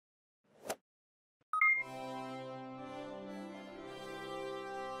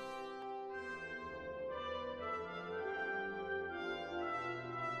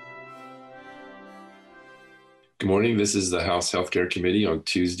Good morning. This is the House Healthcare Committee on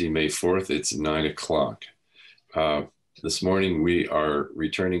Tuesday, May 4th. It's 9 o'clock. This morning, we are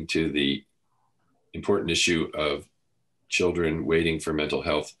returning to the important issue of children waiting for mental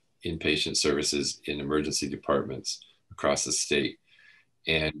health inpatient services in emergency departments across the state.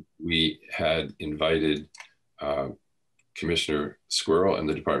 And we had invited Commissioner Squirrel and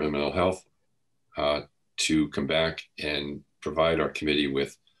the Department of Mental Health to come back and provide our committee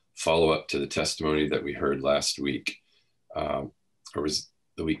with follow-up to the testimony that we heard last week, or was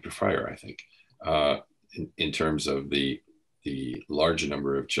the week prior, I think, in terms of the larger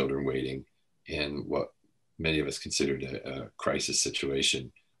number of children waiting and what many of us considered a crisis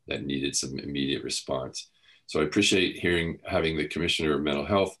situation that needed some immediate response. So I appreciate having the Commissioner of Mental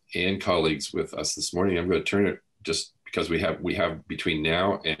Health and colleagues with us this morning. I'm going to turn it, just because we have between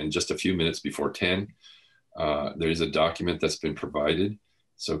now and just a few minutes before 10, there's a document that's been provided.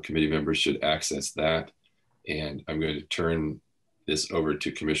 So committee members should access that. And I'm going to turn this over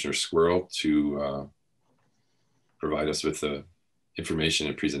to Commissioner Squirrel to provide us with the information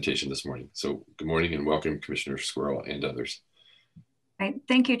and presentation this morning. So good morning and welcome, Commissioner Squirrel and others. Right.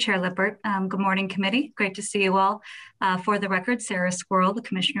 Thank you, Chair Lippert. Good morning, committee. Great to see you all. For the record, Sarah Squirrel, the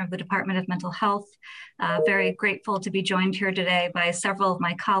Commissioner of the Department of Mental Health. Very grateful to be joined here today by several of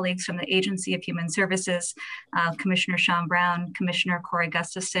my colleagues from the Agency of Human Services, Commissioner Sean Brown, Commissioner Corey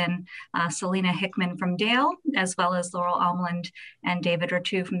Gustafson, Selena Hickman from Dale, as well as Laurel Almond and David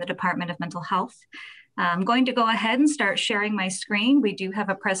Ratu from the Department of Mental Health. I'm going to go ahead and start sharing my screen. We do have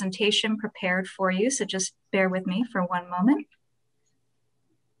a presentation prepared for you, so just bear with me for one moment.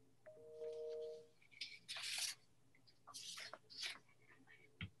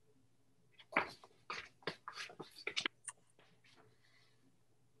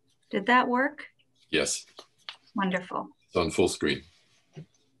 Did that work? Yes. Wonderful. It's on full screen.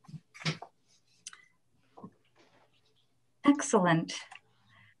 Excellent.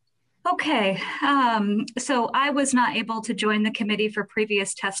 Okay, so I was not able to join the committee for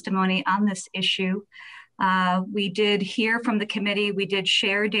previous testimony on this issue. We did hear from the committee, we did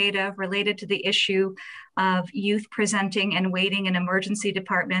share data related to the issue of youth presenting and waiting in emergency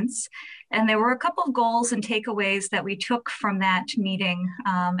departments. And there were a couple of goals and takeaways that we took from that meeting,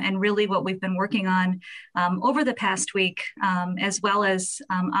 and really what we've been working on over the past week, as well as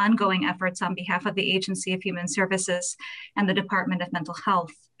ongoing efforts on behalf of the Agency of Human Services and the Department of Mental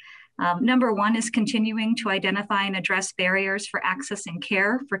Health. Number one is continuing to identify and address barriers for accessing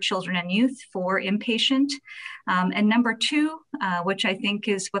care for children and youth for inpatient. And number two, which I think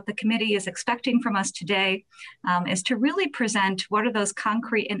is what the committee is expecting from us today, is to really present what are those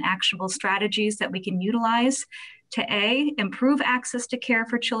concrete and actionable strategies that we can utilize to A, improve access to care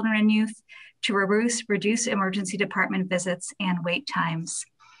for children and youth, to reduce emergency department visits and wait times.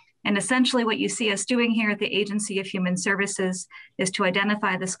 And essentially what you see us doing here at the Agency of Human Services is to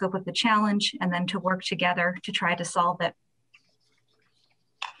identify the scope of the challenge and then to work together to try to solve it.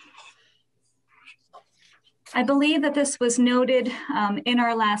 I believe that this was noted in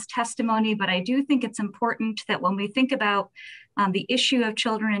our last testimony, but I do think it's important that when we think about the issue of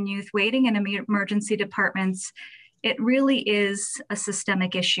children and youth waiting in emergency departments, it really is a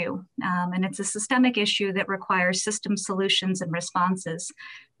systemic issue, and it's a systemic issue that requires system solutions and responses,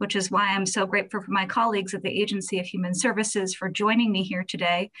 which is why I'm so grateful for my colleagues at the Agency of Human Services for joining me here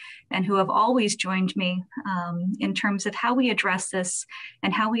today and who have always joined me in terms of how we address this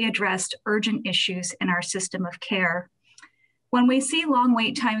and how we addressed urgent issues in our system of care. When we see long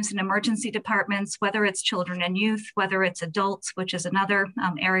wait times in emergency departments, whether it's children and youth, whether it's adults, which is another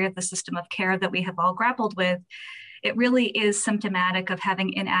area of the system of care that we have all grappled with, it really is symptomatic of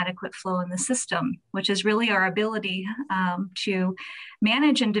having inadequate flow in the system, which is really our ability to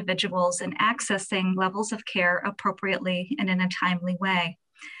manage individuals and accessing levels of care appropriately and in a timely way.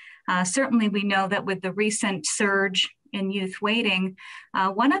 Certainly, we know that with the recent surge in youth waiting,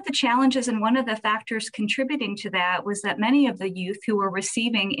 one of the challenges and one of the factors contributing to that was that many of the youth who were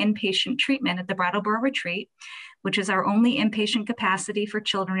receiving inpatient treatment at the Brattleboro Retreat, which is our only inpatient capacity for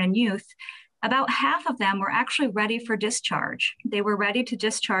children and youth, about half of them were actually ready for discharge. They were ready to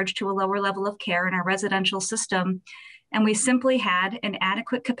discharge to a lower level of care in our residential system, and we simply had an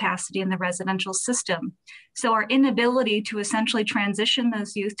adequate capacity in the residential system. So our inability to essentially transition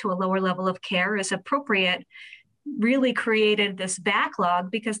those youth to a lower level of care as appropriate really created this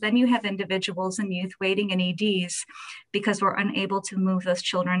backlog, because then you have individuals and youth waiting in EDs because we're unable to move those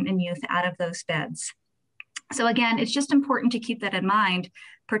children and youth out of those beds. So again, it's just important to keep that in mind,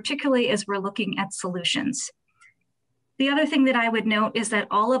 particularly as we're looking at solutions. The other thing that I would note is that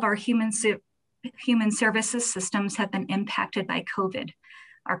all of our human services systems have been impacted by COVID.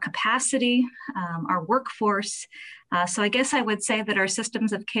 our capacity, our workforce. So I guess I would say that our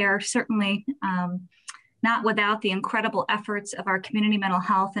systems of care certainly not without the incredible efforts of our community mental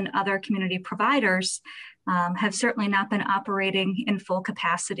health and other community providers, have certainly not been operating in full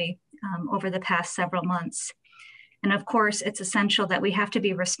capacity over the past several months. And of course, it's essential that we have to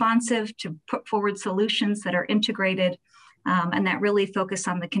be responsive to put forward solutions that are integrated and that really focus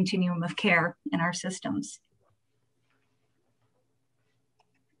on the continuum of care in our systems.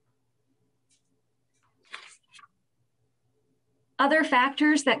 Other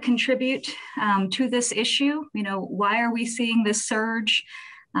factors that contribute to this issue, why are we seeing this surge?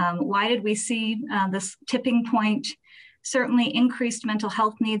 Why did we see this tipping point? Certainly increased mental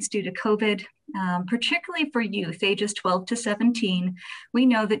health needs due to COVID, particularly for youth ages 12 to 17. We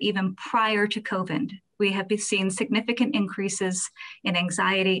know that even prior to COVID, we have seen significant increases in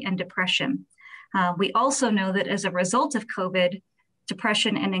anxiety and depression. We also know that as a result of COVID,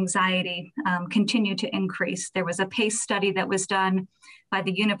 depression and anxiety continue to increase. There was a PACE study that was done by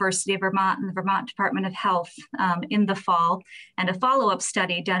the University of Vermont and the Vermont Department of Health in the fall, and a follow-up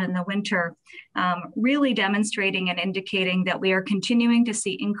study done in the winter, really demonstrating and indicating that we are continuing to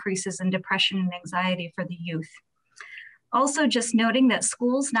see increases in depression and anxiety for the youth. Also, just noting that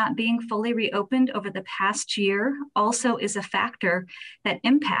schools not being fully reopened over the past year also is a factor that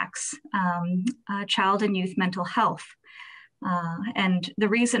impacts child and youth mental health. And the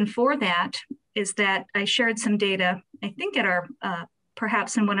reason for that is that I shared some data, I think at our,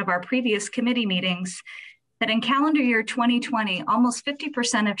 perhaps in one of our previous committee meetings, that in calendar year 2020, almost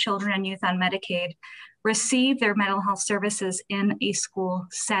 50% of children and youth on Medicaid receive their mental health services in a school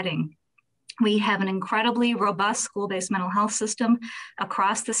setting. We have an incredibly robust school-based mental health system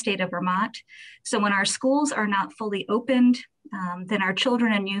across the state of Vermont. So when our schools are not fully opened, then our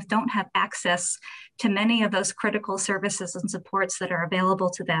children and youth don't have access to many of those critical services and supports that are available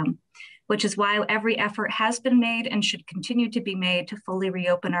to them, which is why every effort has been made and should continue to be made to fully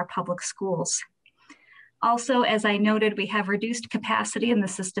reopen our public schools. Also, as I noted, we have reduced capacity in the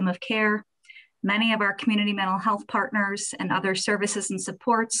system of care. Many of our community mental health partners and other services and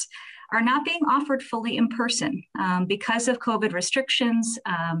supports are not being offered fully in person because of COVID restrictions.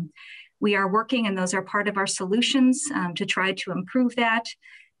 We are working, and those are part of our solutions to try to improve that.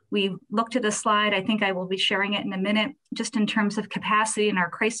 We looked at a slide, I think I will be sharing it in a minute, just in terms of capacity in our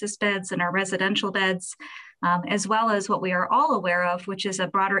crisis beds and our residential beds, as well as what we are all aware of, which is a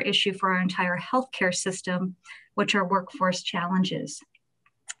broader issue for our entire healthcare system, which are workforce challenges.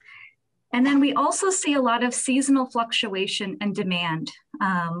 And then we also see a lot of seasonal fluctuation and demand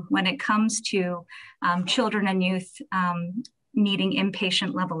when it comes to children and youth needing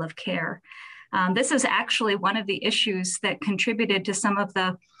inpatient level of care. This is actually one of the issues that contributed to some of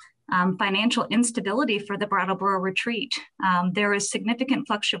the financial instability for the Brattleboro retreat. There is significant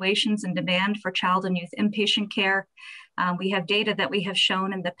fluctuations in demand for child and youth inpatient care. We have data that we have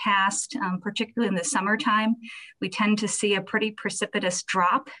shown in the past, particularly in the summertime. We tend to see a pretty precipitous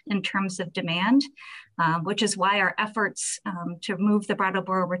drop in terms of demand, which is why our efforts to move the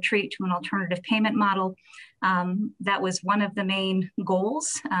Brattleboro retreat to an alternative payment model, that was one of the main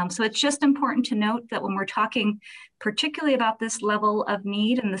goals. So it's just important to note that when we're talking particularly about this level of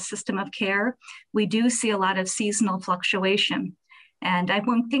need in the system of care, we do see a lot of seasonal fluctuation. And I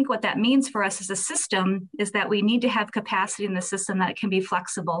think what that means for us as a system is that we need to have capacity in the system that can be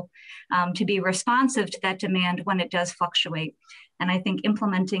flexible, to be responsive to that demand when it does fluctuate. And I think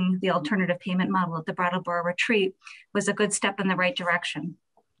implementing the alternative payment model at the Brattleboro retreat was a good step in the right direction.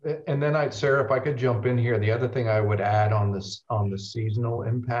 And then Sarah, if I could jump in here, the other thing I would add on this, on the seasonal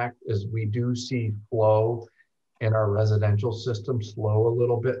impact, is we do see flow in our residential system slow a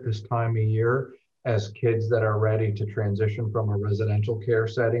little bit this time of year, as kids that are ready to transition from a residential care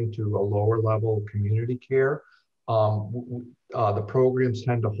setting to a lower level community care. The programs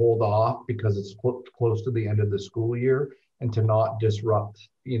tend to hold off because it's close to the end of the school year, and to not disrupt,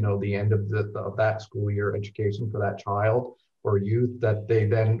 the end of that school year education for that child or youth, that they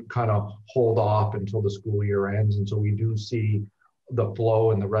then kind of hold off until the school year ends. And so we do see the flow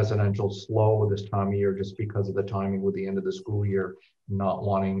in the residential slow this time of year, just because of the timing with the end of the school year, not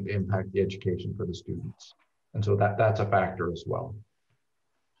wanting to impact the education for the students. And so that's a factor as well.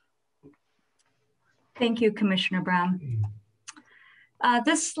 Thank you, Commissioner Brown.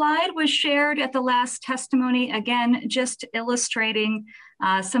 This slide was shared at the last testimony, again, just illustrating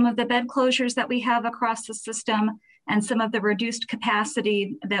some of the bed closures that we have across the system and some of the reduced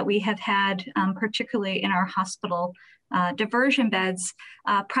capacity that we have had, particularly in our hospital diversion beds,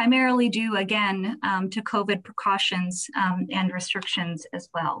 primarily due, again, to COVID precautions and restrictions as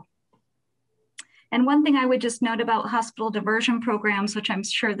well. And one thing I would just note about hospital diversion programs, which I'm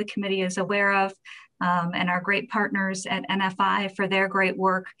sure the committee is aware of, and our great partners at NFI for their great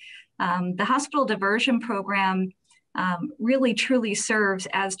work, the hospital diversion program really truly serves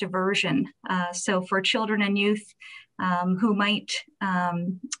as diversion. So for children and youth who might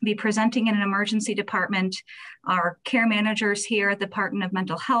be presenting in an emergency department, our care managers here at the Department of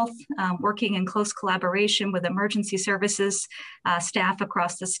Mental Health, working in close collaboration with emergency services staff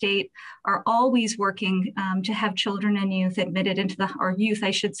across the state, are always working to have children and youth admitted into the, or youth,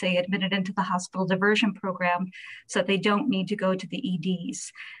 I should say, admitted into the hospital diversion program so that they don't need to go to the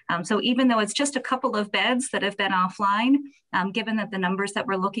EDs. So even though it's just a couple of beds that have been offline, given that the numbers that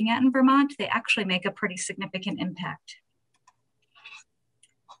we're looking at in Vermont, they actually make a pretty significant impact.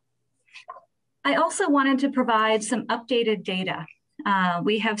 I also wanted to provide some updated data.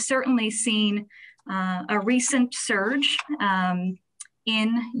 We have certainly seen a recent surge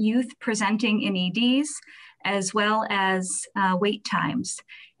in youth presenting in EDs, as well as wait times.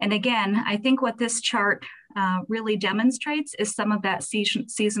 And again, I think what this chart really demonstrates is some of that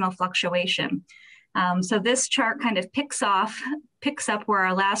seasonal fluctuation. So this chart kind of picks up where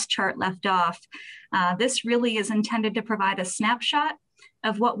our last chart left off. This really is intended to provide a snapshot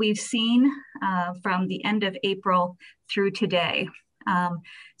of what we've seen from the end of April through today.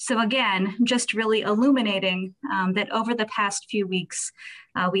 So again, just really illuminating that over the past few weeks,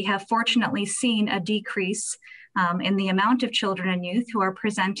 we have fortunately seen a decrease in the amount of children and youth who are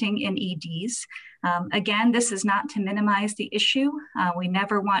presenting in EDs. Again, this is not to minimize the issue. We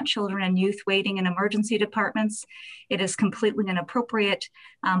never want children and youth waiting in emergency departments. It is completely inappropriate,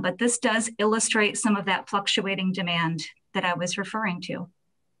 but this does illustrate some of that fluctuating demand that I was referring to.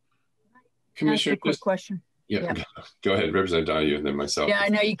 Commissioner, quick question. Yeah, go ahead, Representative Donahue, and then myself. Yeah, I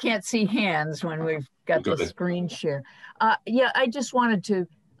know you can't see hands when we've got the screen share. Yeah, I just wanted to,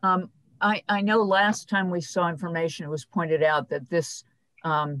 I know last time we saw information, it was pointed out that this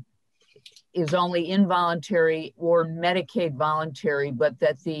is only involuntary or Medicaid voluntary, but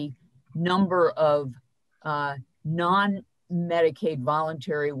that the number of non-Medicaid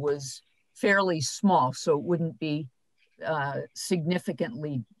voluntary was fairly small, so it wouldn't be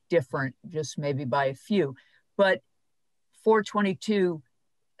significantly different, just maybe by a few. But 422,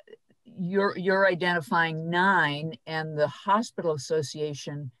 you're identifying 9, and the Hospital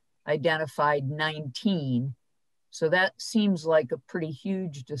Association identified 19. So that seems like a pretty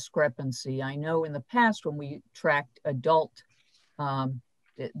huge discrepancy. I know in the past when we tracked adult,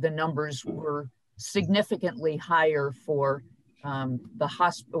 the numbers were significantly higher for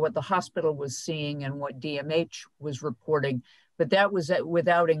what the hospital was seeing and what DMH was reporting. But that was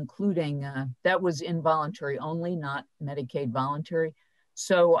without including, that was involuntary only, not Medicaid voluntary.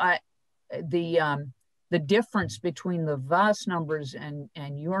 So the difference between the VAS numbers and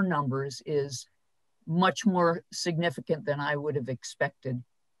your numbers is much more significant than I would have expected.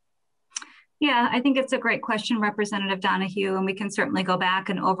 Yeah, I think it's a great question, Representative Donahue, and we can certainly go back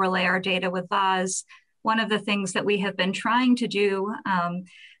and overlay our data with VAS. One of the things that we have been trying to do,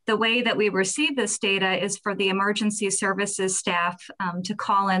 the way that we receive this data is for the emergency services staff to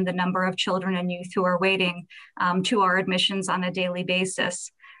call in the number of children and youth who are waiting to our admissions on a daily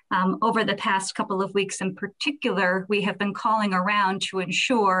basis. Over the past couple of weeks in particular, we have been calling around to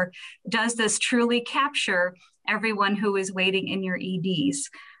ensure, does this truly capture everyone who is waiting in your EDs?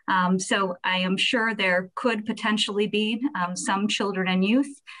 So I am sure there could potentially be some children and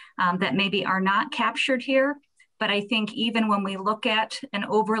youth that maybe are not captured here. But I think even when we look at and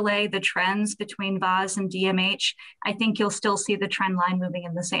overlay the trends between VAS and DMH, I think you'll still see the trend line moving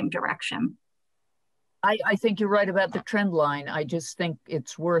in the same direction. I think you're right about the trend line. I just think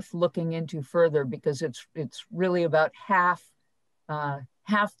it's worth looking into further because it's really about half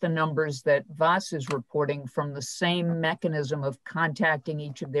the numbers that VAS is reporting from the same mechanism of contacting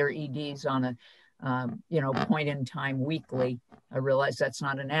each of their EDs on a point in time weekly. I realize that's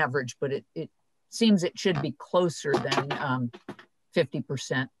not an average, but it seems it should be closer than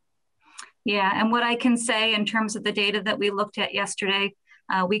 50%. Yeah, and what I can say in terms of the data that we looked at yesterday,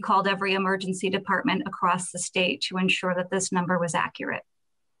 we called every emergency department across the state to ensure that this number was accurate.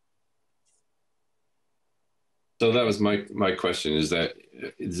 So that was my question, is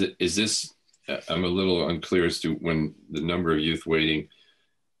this, I'm a little unclear as to when the number of youth waiting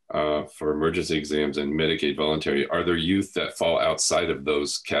for emergency exams and Medicaid voluntary, are there youth that fall outside of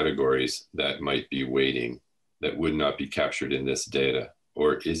those categories that might be waiting that would not be captured in this data?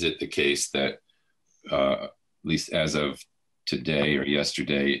 Or is it the case that, at least as of today or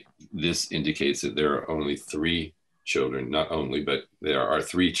yesterday, this indicates that there are only 3 children, not only, but there are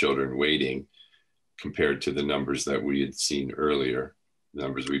 3 children waiting compared to the numbers that we had seen earlier?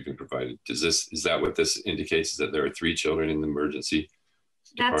 numbers we've been provided. Is that what this indicates, is that there are 3 children in the emergency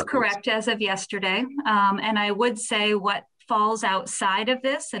That's correct as of yesterday. And I would say what falls outside of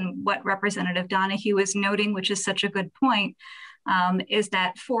this and what Representative Donahue is noting, which is such a good point, is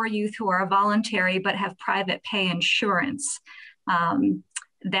that for youth who are voluntary but have private pay insurance,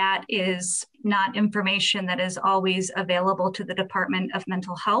 that is not information that is always available to the Department of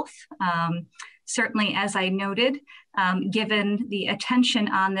Mental Health. Certainly, as I noted, given the attention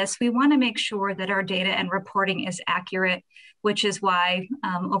on this, we want to make sure that our data and reporting is accurate, which is why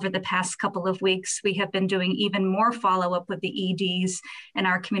over the past couple of weeks, we have been doing even more follow-up with the EDs and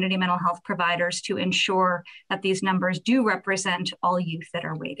our community mental health providers to ensure that these numbers do represent all youth that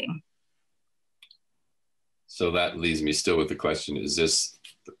are waiting. So that leaves me still with the question, is this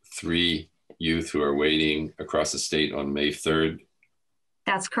 3 youth who are waiting across the state on May 3rd?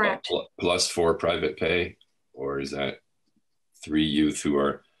 That's correct. Plus 4 private pay? Or is that 3 youth who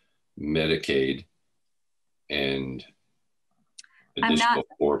are Medicaid and additional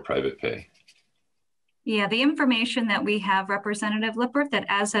 4 private pay? Yeah, the information that we have, Representative Lippert, that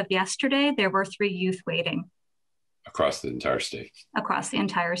as of yesterday, there were 3 youth waiting. Across the entire state? Across the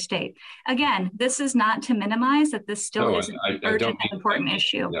entire state. Again, this is not to minimize that this still is an urgent and important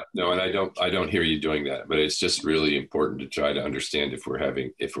issue. No, and I don't hear you doing that, but it's just really important to try to understand if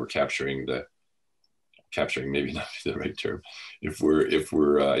we're capturing maybe not the right term, if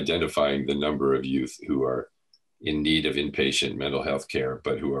we're identifying the number of youth who are in need of inpatient mental health care,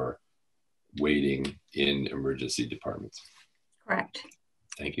 but who are waiting in emergency departments. Correct.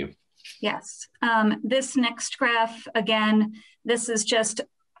 Thank you. Yes. This next graph, again, this is just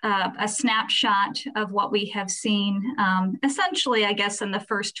a snapshot of what we have seen, essentially, I guess, in the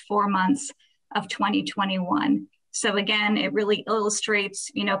first 4 months of 2021. So again, it really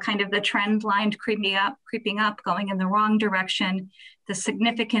illustrates, kind of the trend line creeping up, going in the wrong direction, the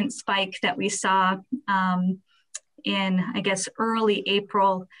significant spike that we saw in, I guess, early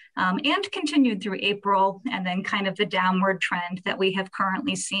April and continued through April, and then kind of the downward trend that we have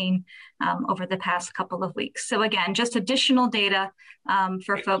currently seen over the past couple of weeks. So again, just additional data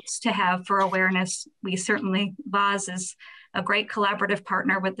for folks to have for awareness. We certainly, VAS is a great collaborative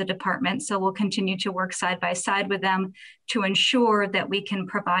partner with the department, so we'll continue to work side by side with them to ensure that we can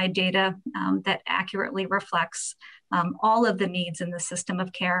provide data that accurately reflects all of the needs in the system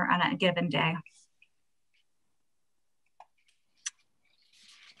of care on a given day.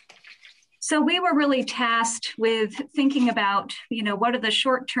 So we were really tasked with thinking about, what are the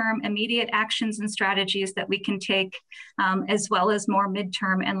short-term immediate actions and strategies that we can take, as well as more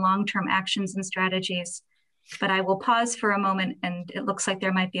midterm and long-term actions and strategies. But I will pause for a moment, and it looks like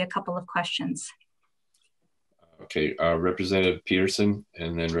there might be a couple of questions. Okay, Representative Peterson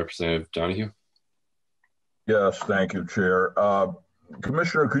and then Representative Donahue. Yes, thank you, Chair.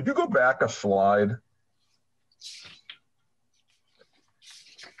 Commissioner, could you go back a slide?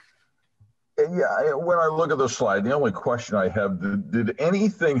 Yeah, when I look at the slide, the only question I have, did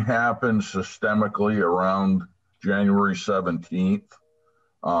anything happen systemically around January 17th?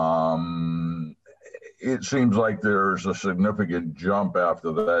 It seems like there's a significant jump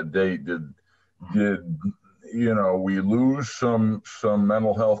after that date. Did we lose some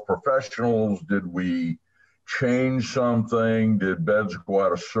mental health professionals? Did we change something? Did beds go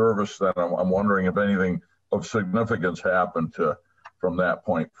out of service? Then I'm wondering if anything of significance happened from that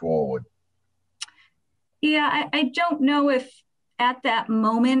point forward. Yeah, I don't know if at that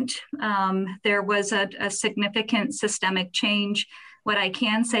moment there was a significant systemic change. What I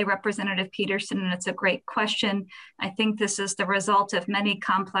can say, Representative Peterson, and it's a great question, I think this is the result of many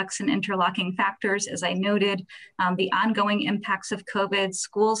complex and interlocking factors, as I noted, the ongoing impacts of COVID,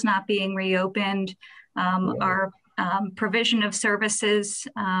 schools not being reopened, our provision of services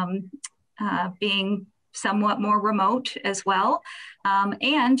being somewhat more remote as well.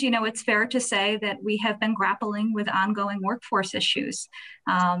 And, it's fair to say that we have been grappling with ongoing workforce issues.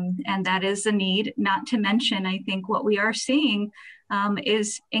 And that is a need, not to mention, I think what we are seeing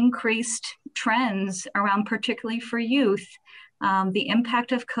is increased trends around, particularly for youth. The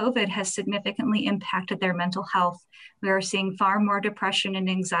impact of COVID has significantly impacted their mental health. We are seeing far more depression and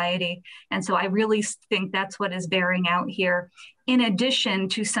anxiety. And so I really think that's what is bearing out here, in addition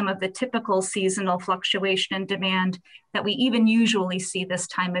to some of the typical seasonal fluctuation in demand that we even usually see this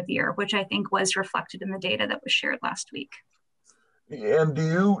time of year, which I think was reflected in the data that was shared last week. And do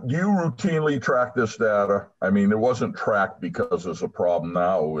you routinely track this data? I mean, it wasn't tracked because there's a problem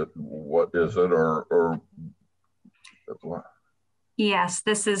now. What is it, or what? Yes,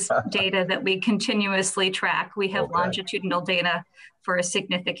 this is data that we continuously track. We have longitudinal data for a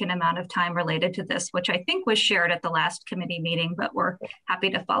significant amount of time related to this, which I think was shared at the last committee meeting, but we're happy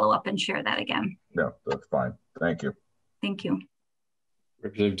to follow up and share that again. Yeah, that's fine. Thank you. Thank you.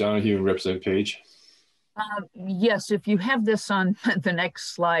 Representative Donahue and Representative Page. Yes, if you have this on the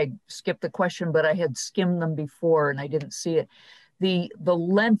next slide, skip the question, but I had skimmed them before and I didn't see it. The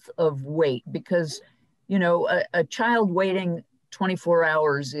length of wait, because, you know, a child waiting 24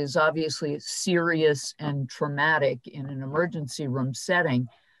 hours is obviously serious and traumatic in an emergency room setting,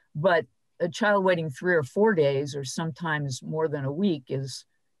 but a child waiting 3 or 4 days or sometimes more than a week is,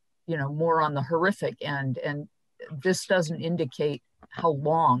 you know, more on the horrific end. And this doesn't indicate how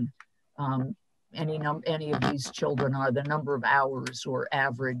long any of these children are, the number of hours or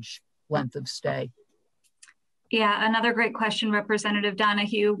average length of stay. Yeah, another great question, Representative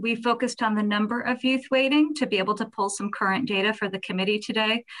Donahue. We focused on the number of youth waiting to be able to pull some current data for the committee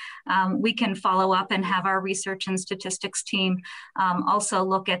today. We can follow up and have our research and statistics team also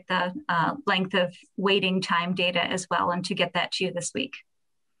look at the length of waiting time data as well, and to get that to you this week.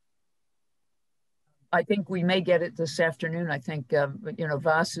 I think we may get it this afternoon. I think, you know,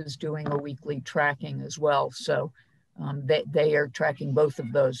 VAS is doing a weekly tracking as well. So they are tracking both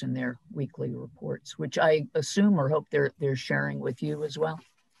of those in their weekly reports, which I assume or hope they're sharing with you as well.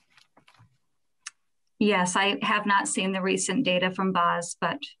 Yes, I have not seen the recent data from VAS,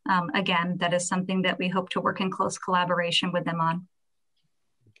 but again, that is something that we hope to work in close collaboration with them on.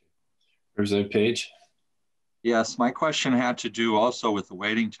 Representative Page. Yes, my question had to do also with the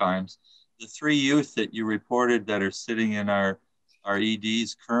waiting times. The 3 youth that you reported that are sitting in our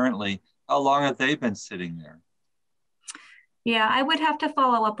EDs currently, how long have they been sitting there? Yeah, I would have to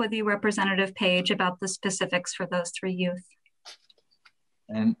follow up with you, Representative Page, about the specifics for those 3 youth.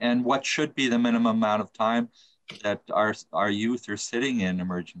 And what should be the minimum amount of time that our youth are sitting in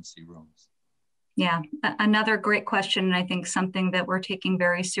emergency rooms? Yeah, another great question, and I think something that we're taking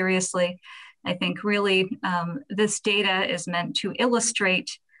very seriously. I think really this data is meant to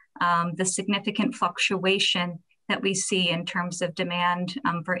illustrate the significant fluctuation that we see in terms of demand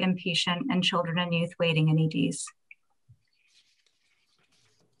for inpatient and children and youth waiting in EDs.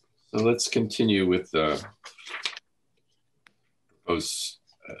 So let's continue with the proposed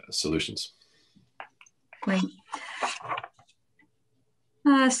solutions. Great.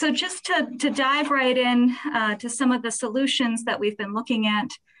 So just to dive right in to some of the solutions that we've been looking at,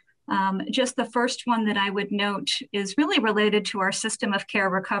 just the first one that I would note is really related to our system of care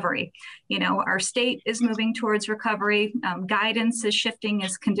recovery. You know, our state is moving towards recovery. Guidance is shifting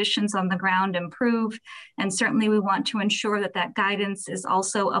as conditions on the ground improve. And certainly we want to ensure that that guidance is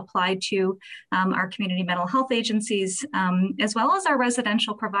also applied to our community mental health agencies, as well as our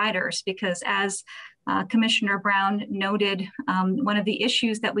residential providers, because as Commissioner Brown noted, one of the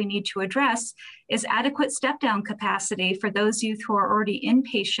issues that we need to address is adequate step-down capacity for those youth who are already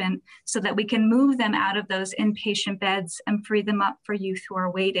inpatient, so that we can move them out of those inpatient beds and free them up for youth who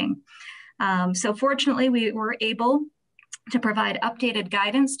are waiting. So fortunately, we were able to provide updated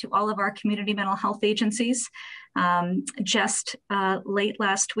guidance to all of our community mental health agencies just late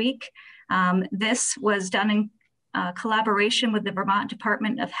last week. This was done in collaboration with the Vermont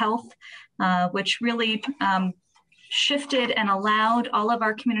Department of Health, which really shifted and allowed all of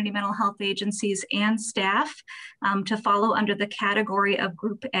our community mental health agencies and staff to follow under the category of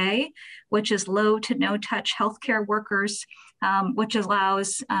Group A, which is low to no touch healthcare workers, which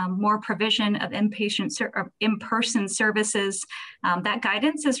allows more provision of in-person services. That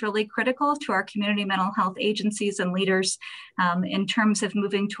guidance is really critical to our community mental health agencies and leaders in terms of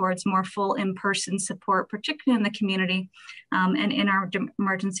moving towards more full in-person support, particularly in the community and in our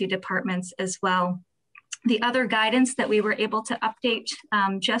emergency departments as well. The other guidance that we were able to update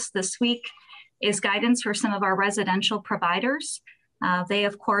just this week is guidance for some of our residential providers. They,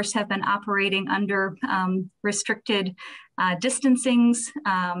 of course, have been operating under restricted distancings.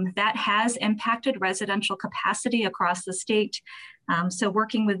 That has impacted residential capacity across the state. So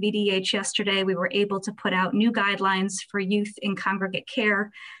working with VDH yesterday, we were able to put out new guidelines for youth in congregate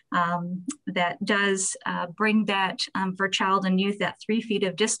care that does bring that for child and youth, that 3 feet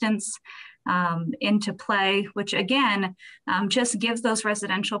of distance into play, which again, just gives those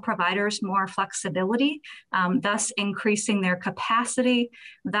residential providers more flexibility, thus increasing their capacity,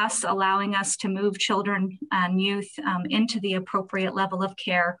 thus allowing us to move children and youth into the appropriate level of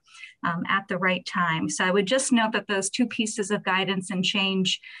care at the right time. So I would just note that those 2 pieces of guidance and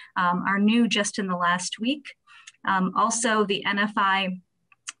change are new just in the last week. Also, the NFI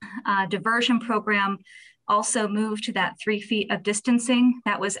diversion program also moved to that 3 feet of distancing.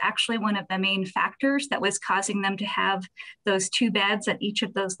 That was actually one of the main factors that was causing them to have those 2 beds at each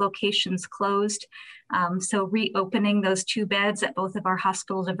of those locations closed. So reopening those 2 beds at both of our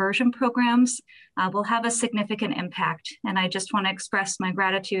hospital diversion programs will have a significant impact. And I just want to express my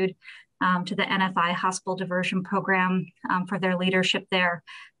gratitude to the NFI Hospital Diversion Program for their leadership there.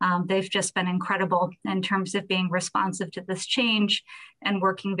 They've just been incredible in terms of being responsive to this change and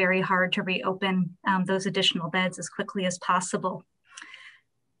working very hard to reopen those additional beds as quickly as possible.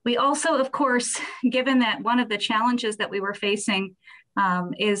 We also, of course, given that one of the challenges that we were facing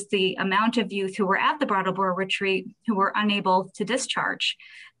is the amount of youth who were at the Brattleboro retreat who were unable to discharge.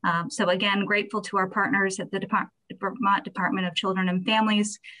 So again, grateful to our partners at the Vermont Department of Children and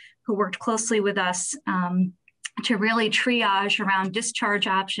Families who worked closely with us to really triage around discharge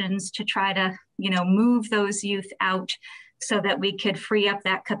options to try to, move those youth out so that we could free up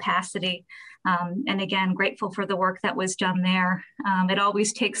that capacity. And again, grateful for the work that was done there. It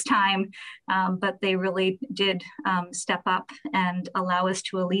always takes time, but they really did step up and allow us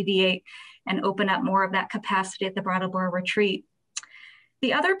to alleviate and open up more of that capacity at the Brattleboro retreat.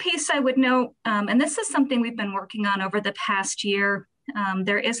 The other piece I would note, and this is something we've been working on over the past year,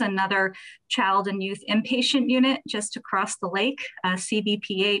 there is another child and youth inpatient unit just across the lake,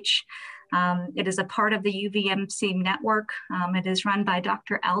 CBPH. It is a part of the UVMC network. It is run by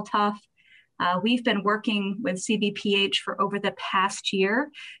Dr. Altoff. We've been working with CBPH for over the past year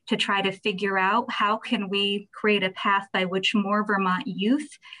to try to figure out how can we create a path by which more Vermont youth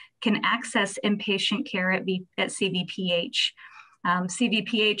can access inpatient care at CBPH.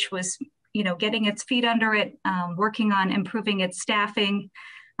 CBPH was getting its feet under it, working on improving its staffing.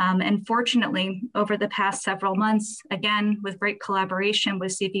 And fortunately, over the past several months, again, with great collaboration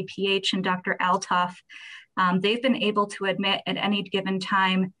with CBPH and Dr. Altoff, they've been able to admit at any given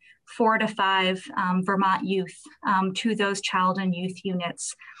time 4 to 5 Vermont youth to those child and youth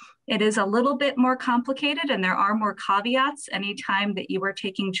units. It is a little bit more complicated and there are more caveats anytime that you are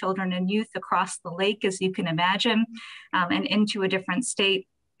taking children and youth across the lake, as you can imagine, and into a different state.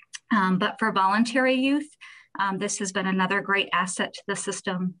 But for voluntary youth, this has been another great asset to the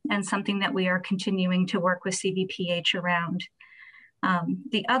system and something that we are continuing to work with CBPH around.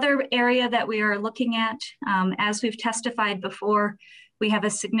 The other area that we are looking at, as we've testified before, we have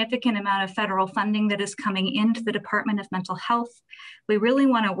a significant amount of federal funding that is coming into the Department of Mental Health. We really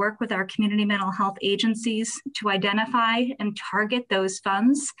want to work with our community mental health agencies to identify and target those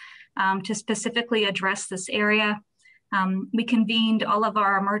funds to specifically address this area. We convened all of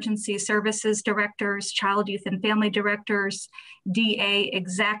our emergency services directors, child, youth, and family directors, DA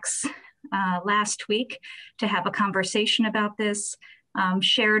execs last week to have a conversation about this.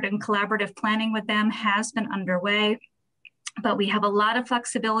 Shared and collaborative planning with them has been underway, but we have a lot of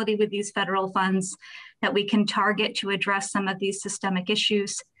flexibility with these federal funds that we can target to address some of these systemic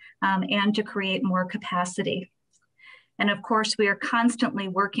issues and to create more capacity. And of course, we are constantly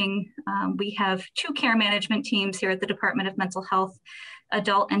working. We have 2 care management teams here at the Department of Mental Health,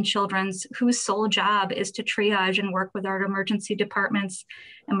 adult and children's, whose sole job is to triage and work with our emergency departments,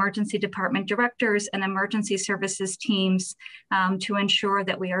 emergency department directors, and emergency services teams to ensure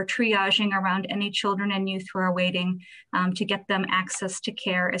that we are triaging around any children and youth who are waiting to get them access to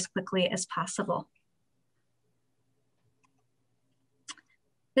care as quickly as possible.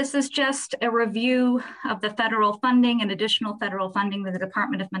 This is just a review of the federal funding and additional federal funding that the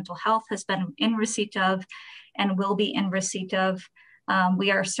Department of Mental Health has been in receipt of and will be in receipt of. We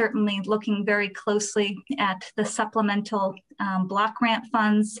are certainly looking very closely at the supplemental block grant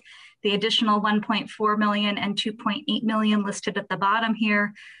funds, the additional 1.4 million and 2.8 million listed at the bottom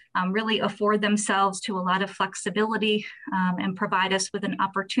here. Really afford themselves to a lot of flexibility and provide us with an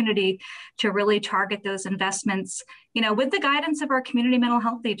opportunity to really target those investments, with the guidance of our community mental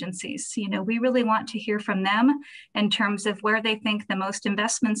health agencies. We really want to hear from them in terms of where they think the most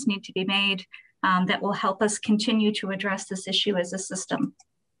investments need to be made that will help us continue to address this issue as a system.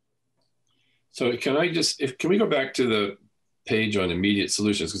 So can we go back to the page on immediate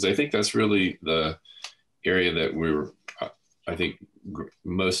solutions? Because I think that's really the area that we're, I think,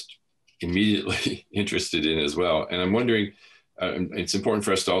 most immediately interested in as well. And I'm wondering, it's important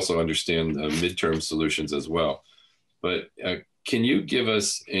for us to also understand midterm solutions as well. But can you give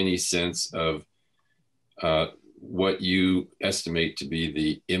us any sense of what you estimate to be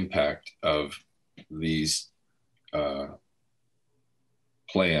the impact of these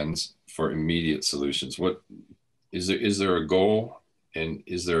plans for immediate solutions? What is there a goal, and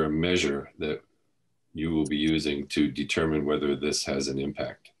is there a measure that you will be using to determine whether this has an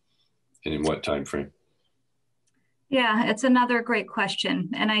impact, and in what time frame? Yeah, it's another great question.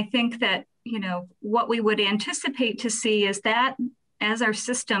 And I think that, what we would anticipate to see is that as our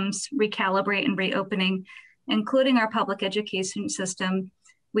systems recalibrate and reopening, including our public education system,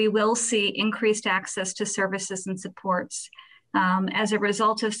 we will see increased access to services and supports. As a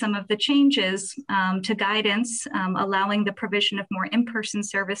result of some of the changes to guidance, allowing the provision of more in-person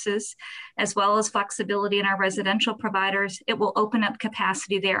services, as well as flexibility in our residential providers, it will open up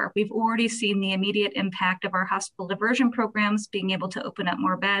capacity there. We've already seen the immediate impact of our hospital diversion programs being able to open up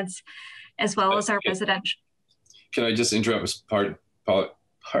more beds, as well as our residential. Can I just interrupt?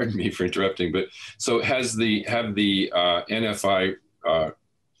 Pardon me for interrupting, but so have the NFI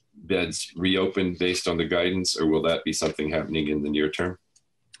beds reopened based on the guidance, or will that be something happening in the near term?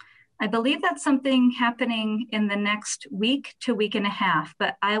 I believe that's something happening in the next week to week and a half,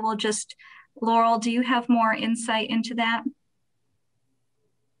 but I will just, Laurel, do you have more insight into that?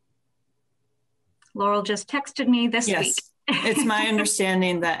 Laurel just texted me this week. It's my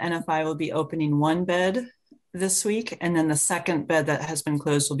understanding that NFI will be opening one bed this week, and then the second bed that has been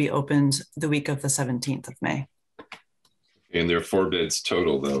closed will be opened the week of the 17th of May. And there are 4 beds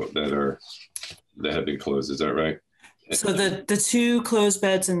total, though, that have been closed. Is that right? So the 2 closed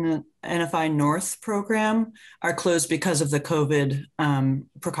beds in the NFI North program are closed because of the COVID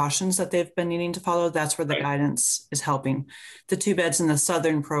precautions that they've been needing to follow. That's where the guidance is helping. The 2 beds in the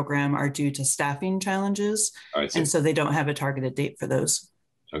Southern program are due to staffing challenges, and so they don't have a targeted date for those.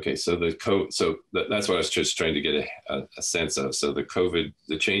 Okay, so that's what I was just trying to get a sense of. So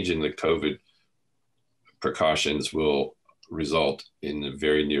the change in the COVID precautions will result in the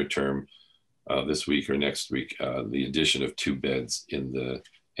very near term, this week or next week, the addition of 2 beds in the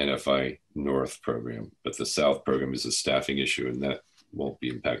NFI North program. But the South program is a staffing issue, and that won't be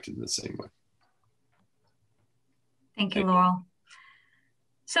impacted in the same way. Thank you, Laurel.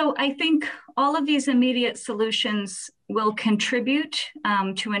 So I think all of these immediate solutions will contribute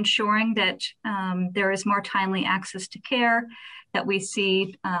to ensuring that there is more timely access to care, that we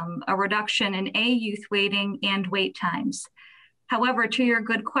see a reduction in youth waiting and wait times. However, to your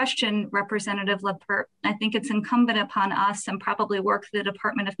good question, Representative Lippert, I think it's incumbent upon us, and probably work the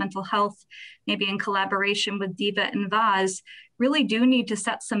Department of Mental Health, maybe in collaboration with DVA and VAS, really do need to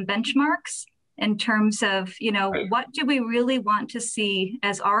set some benchmarks in terms of, what do we really want to see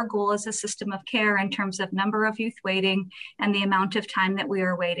as our goal as a system of care in terms of number of youth waiting and the amount of time that we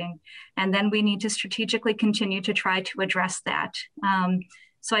are waiting. And then we need to strategically continue to try to address that.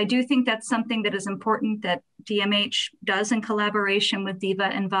 So I do think that's something that is important that DMH does in collaboration with DVA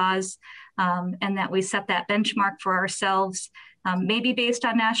and VAS, and that we set that benchmark for ourselves, maybe based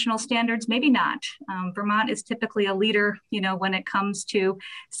on national standards, maybe not. Vermont is typically a leader, when it comes to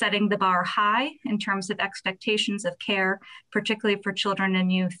setting the bar high in terms of expectations of care, particularly for children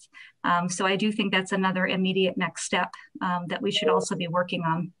and youth. So I do think that's another immediate next step that we should also be working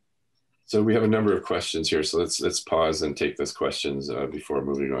on. So we have a number of questions here. So let's pause and take those questions before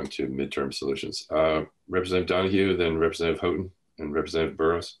moving on to midterm solutions. Representative Donahue, then Representative Houghton, and Representative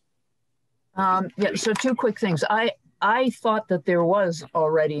Burrows. So 2 quick things. I thought that there was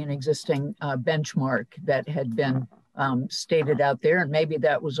already an existing benchmark that had been stated out there, and maybe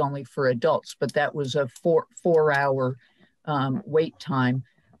that was only for adults, but that was a 4-hour wait time.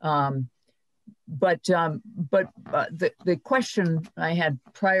 But the question I had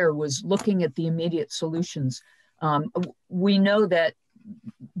prior was looking at the immediate solutions. We know that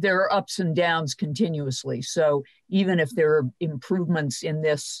there are ups and downs continuously. So even if there are improvements in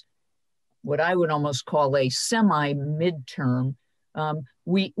this, what I would almost call a semi-midterm,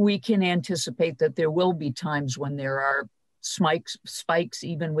 we can anticipate that there will be times when there are spikes,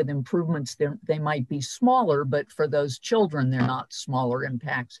 even with improvements. They might be smaller, but for those children, they're not smaller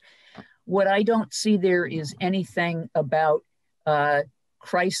impacts. What I don't see there is anything about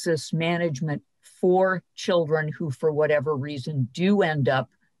crisis management for children who, for whatever reason, do end up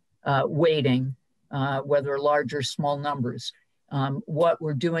waiting, whether large or small numbers. What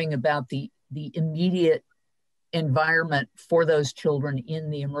we're doing about the immediate environment for those children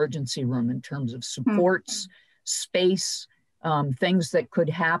in the emergency room in terms of supports, space, things that could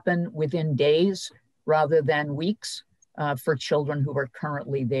happen within days rather than weeks. For children who are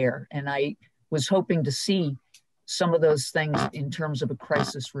currently there. And I was hoping to see some of those things in terms of a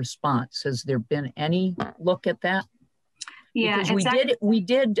crisis response. Has there been any look at that? Yeah, because exactly.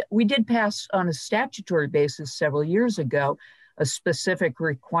 we did pass on a statutory basis several years ago a specific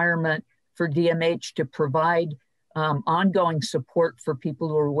requirement for DMH to provide ongoing support for people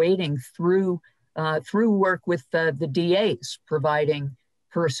who are waiting through work with the DAs providing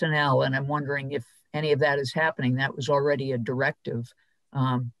personnel. And I'm wondering if any of that is happening. That was already a directive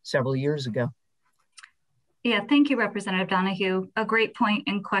several years ago. Yeah, thank you, Representative Donahue. A great point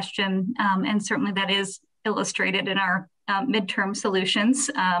and question, and certainly that is illustrated in our midterm solutions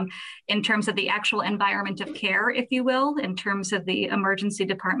in terms of the actual environment of care, if you will, in terms of the emergency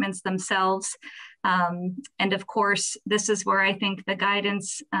departments themselves. And of course, this is where I think the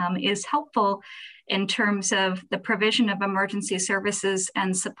guidance is helpful in terms of the provision of emergency services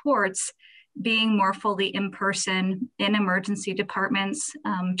and supports being more fully in person in emergency departments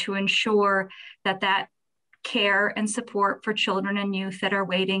to ensure that that care and support for children and youth that are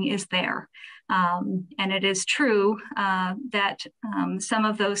waiting is there. And it is true that some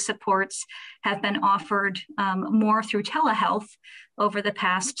of those supports have been offered more through telehealth over the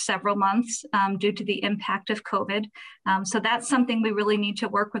past several months due to the impact of COVID. So that's something we really need to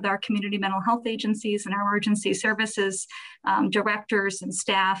work with our community mental health agencies and our emergency services directors and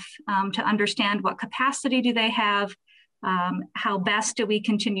staff to understand what capacity do they have, how best do we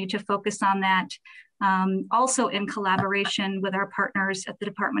continue to focus on that. Also in collaboration with our partners at the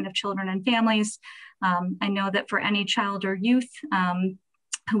Department of Children and Families. I know that for any child or youth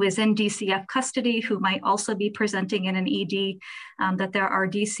who is in DCF custody, who might also be presenting in an ED, that there are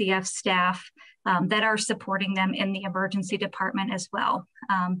DCF staff that are supporting them in the emergency department as well.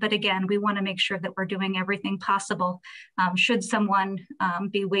 But again, we want to make sure that we're doing everything possible should someone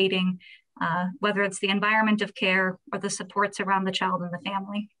be waiting, whether it's the environment of care or the supports around the child and the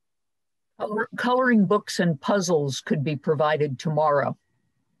family. Coloring books and puzzles could be provided tomorrow.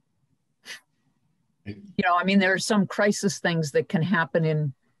 You know, I mean, there are some crisis things that can happen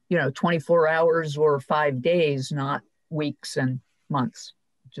in, 24 hours or 5 days, not weeks and months.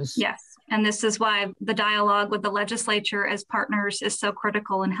 Yes. And this is why the dialogue with the legislature as partners is so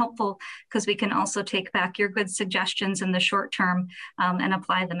critical and helpful, because we can also take back your good suggestions in the short term and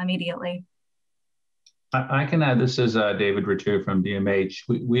apply them immediately. I can add, this is David Ritu from DMH.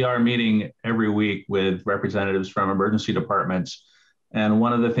 We are meeting every week with representatives from emergency departments. And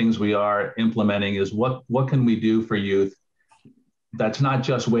one of the things we are implementing is what can we do for youth that's not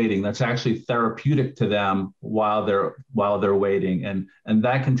just waiting, that's actually therapeutic to them while they're waiting. And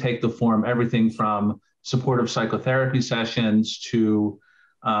that can take the form everything from supportive psychotherapy sessions to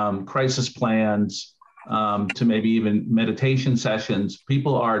crisis plans, to maybe even meditation sessions.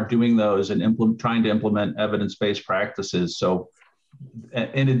 People are doing those and trying to implement evidence-based practices. So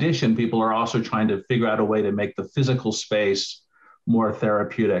in addition, people are also trying to figure out a way to make the physical space more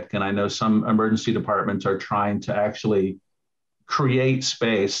therapeutic. And I know some emergency departments are trying to actually create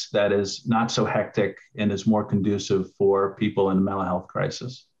space that is not so hectic and is more conducive for people in a mental health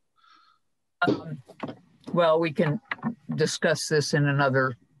crisis. Well, we can discuss this in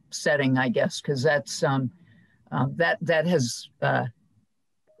another setting, I guess, because that's that has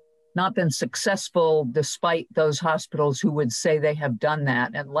not been successful despite those hospitals who would say they have done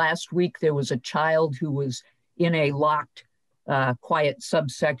that. And last week there was a child who was in a locked, quiet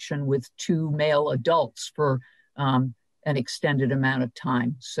subsection with 2 male adults for an extended amount of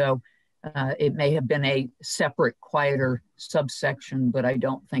time. So it may have been a separate, quieter subsection, but I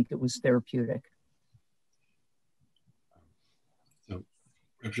don't think it was therapeutic.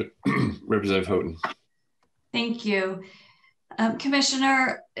 Representative Houghton. Thank you.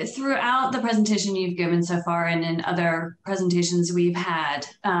 Commissioner, throughout the presentation you've given so far and in other presentations we've had,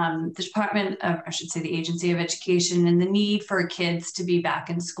 the Department of, I should say the Agency of Education, and the need for kids to be back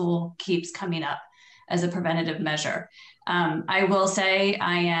in school keeps coming up as a preventative measure. I will say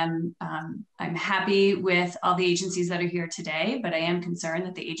I'm happy with all the agencies that are here today, but I am concerned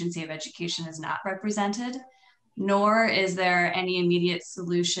that the Agency of Education is not represented, nor is there any immediate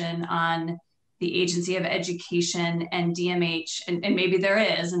solution on the Agency of Education and DMH, and maybe there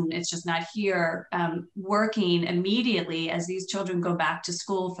is, and it's just not here, working immediately as these children go back to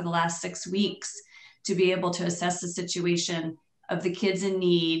school for the last 6 weeks to be able to assess the situation of the kids in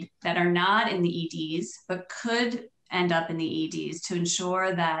need that are not in the EDs, but could end up in the EDs, to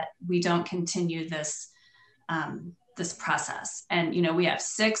ensure that we don't continue this this process. And we have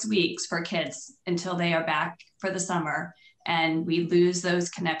 6 weeks for kids until they are back for the summer, and we lose those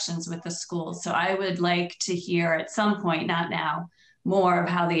connections with the schools. So I would like to hear at some point, not now, more of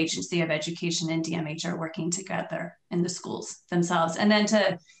how the Agency of Education and DMH are working together in the schools themselves. And then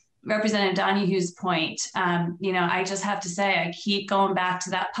to Representative Donahue's point, I just have to say, I keep going back to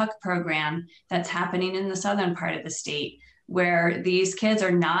that PUC program that's happening in the southern part of the state, where these kids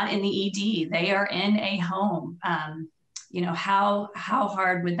are not in the ED, they are in a home. How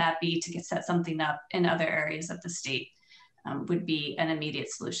hard would that be to set something up in other areas of the state? Would be an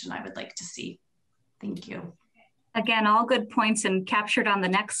immediate solution I would like to see. Thank you. Again, all good points and captured on the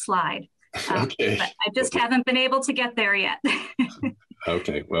next slide. Okay. But I just haven't been able to get there yet.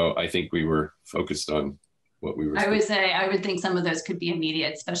 Okay, well, I think we were focused on what we were. I would say, I would think some of those could be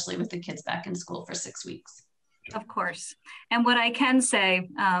immediate, especially with the kids back in school for 6 weeks. Of course. And what I can say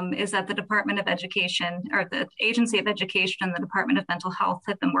is that the Department of Education, or the Agency of Education and the Department of Mental Health,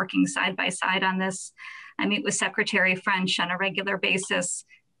 have been working side by side on this. I meet with Secretary French on a regular basis.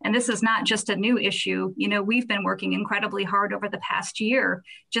 And this is not just a new issue. You know, we've been working incredibly hard over the past year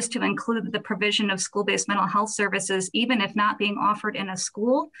just to include the provision of school-based mental health services, even if not being offered in a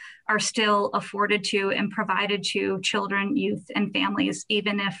school, are still afforded to and provided to children, youth, and families,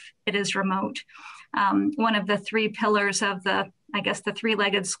 even if it is remote. One of the three pillars of the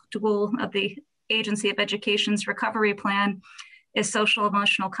three-legged stool of the Agency of Education's recovery plan is social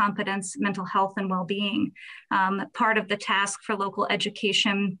emotional competence, mental health, and well-being. Part of the task for local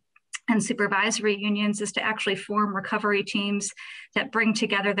education and supervisory unions is to actually form recovery teams that bring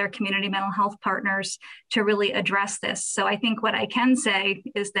together their community mental health partners to really address this. So I think what I can say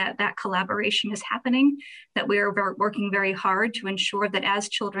is that that collaboration is happening, that we are working very hard to ensure that as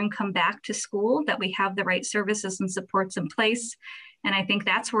children come back to school, that we have the right services and supports in place. And I think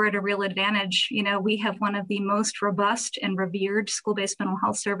that's where at a real advantage, you know, we have one of the most robust and revered school-based mental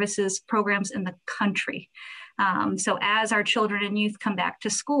health services programs in the country. So as our children and youth come back to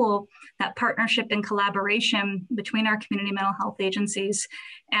school, that partnership and collaboration between our community mental health agencies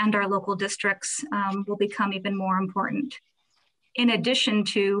and our local districts will become even more important. In addition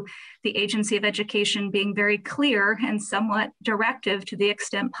to the Agency of Education being very clear and somewhat directive to the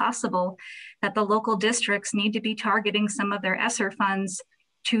extent possible that the local districts need to be targeting some of their ESSER funds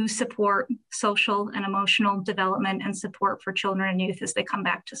to support social and emotional development and support for children and youth as they come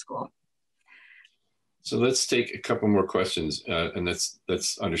back to school. So let's take a couple more questions, and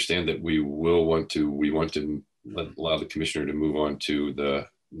let's understand that we want to allow the commissioner to move on to the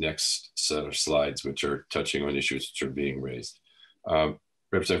next set of slides, which are touching on issues which are being raised.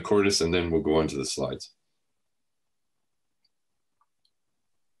 Representative Cordes, and then we'll go on to the slides.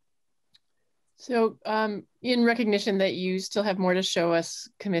 So in recognition that you still have more to show us,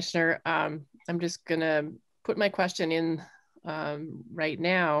 Commissioner, I'm just gonna put my question in right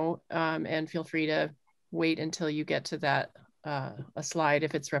now, and feel free to wait until you get to that a slide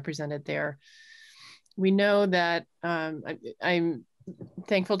if it's represented there. We know that I'm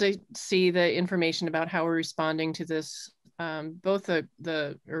thankful to see the information about how we're responding to this, both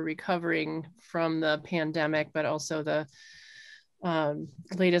the recovering from the pandemic, but also the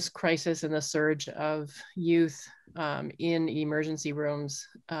latest crisis and the surge of youth in emergency rooms.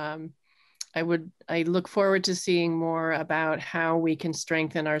 I look forward to seeing more about how we can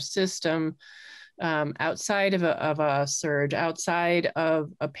strengthen our system outside of a surge, outside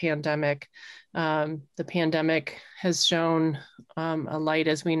of a pandemic. The pandemic has shown a light,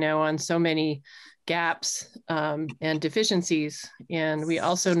 as we know, on so many gaps and deficiencies. And we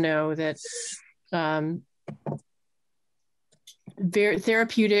also know that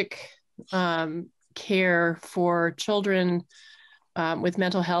therapeutic care for children with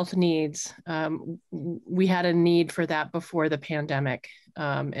mental health needs, we had a need for that before the pandemic.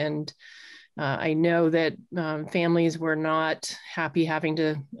 I know that families were not happy having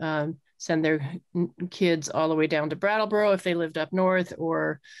to send their kids all the way down to Brattleboro if they lived up north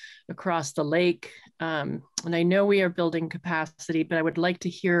or across the lake. And I know we are building capacity, but I would like to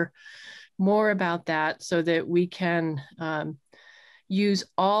hear more about that so that we can use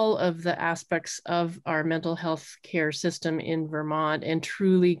all of the aspects of our mental health care system in Vermont and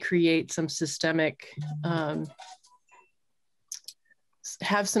truly create some systemic,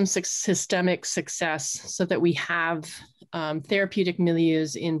 have some systemic success so that we have therapeutic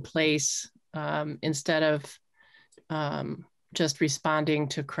milieus in place instead of just responding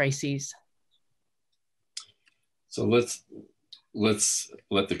to crises. So let's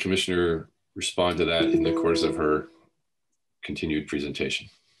let the commissioner respond to that in the course of her continued presentation.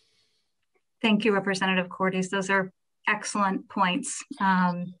 Thank you, Representative Cordes. Those are excellent points.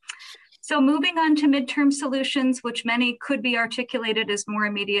 So moving on to midterm solutions, which many could be articulated as more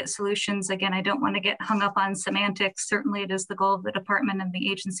immediate solutions. Again, I don't want to get hung up on semantics. Certainly it is the goal of the Department and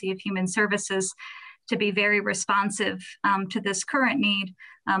the Agency of Human Services to be very responsive to this current need.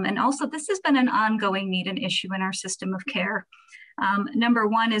 And also this has been an ongoing need and issue in our system of care. Number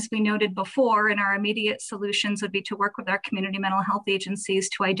one, as we noted before, in our immediate solutions would be to work with our community mental health agencies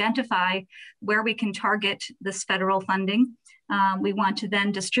to identify where we can target this federal funding. We want to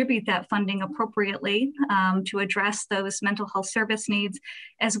then distribute that funding appropriately to address those mental health service needs,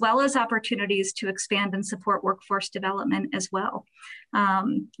 as well as opportunities to expand and support workforce development as well.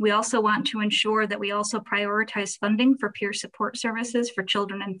 We also want to ensure that we also prioritize funding for peer support services for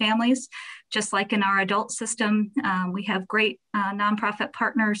children and families. Just like in our adult system, we have great nonprofit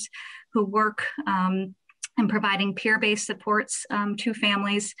partners who work and providing peer-based supports to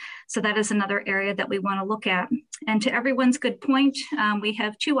families. So that is another area that we want to look at. And to everyone's good point, we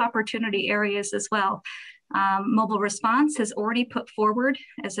have 2 opportunity areas as well. Mobile response has already put forward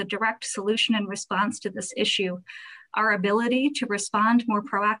as a direct solution in response to this issue our ability to respond more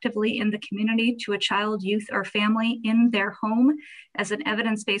proactively in the community to a child, youth, or family in their home as an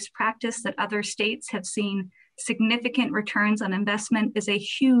evidence-based practice that other states have seen significant returns on investment is a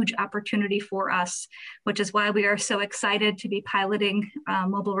huge opportunity for us, which is why we are so excited to be piloting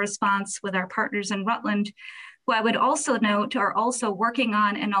mobile response with our partners in Rutland, who I would also note are also working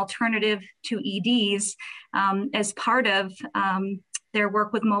on an alternative to EDs as part of their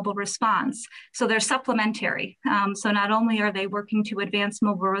work with mobile response. So they're supplementary. So not only are they working to advance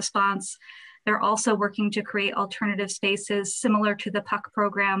mobile response, they're also working to create alternative spaces similar to the PUC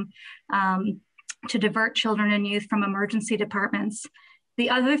program to divert children and youth from emergency departments. The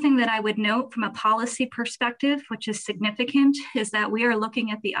other thing that I would note from a policy perspective, which is significant, is that we are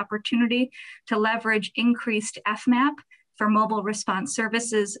looking at the opportunity to leverage increased FMAP for mobile response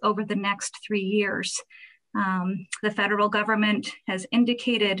services over the next 3 years. The federal government has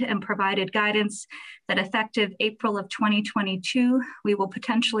indicated and provided guidance that effective April of 2022, we will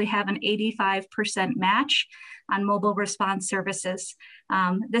potentially have an 85% match on mobile response services.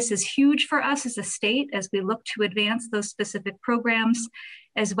 This is huge for us as a state as we look to advance those specific programs,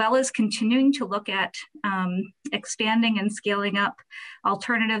 as well as continuing to look at expanding and scaling up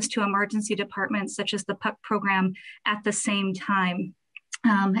alternatives to emergency departments such as the PUC program at the same time.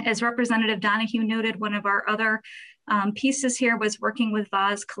 As Representative Donahue noted, one of our other pieces here was working with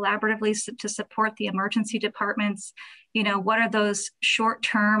VAWS collaboratively to support the emergency departments. You know, what are those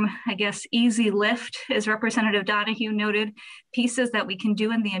short-term, I guess, easy lift, as Representative Donahue noted, pieces that we can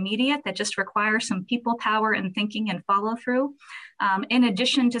do in the immediate that just require some people power and thinking and follow through. In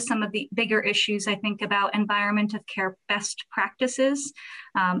addition to some of the bigger issues, I think about environment of care best practices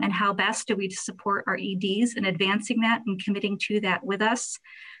and how best do we support our EDs in advancing that and committing to that with us.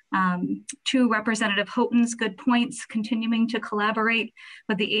 To Representative Houghton's good points, continuing to collaborate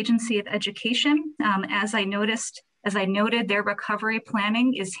with the Agency of Education. As I noted, their recovery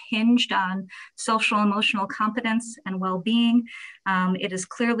planning is hinged on social emotional competence and well-being. It is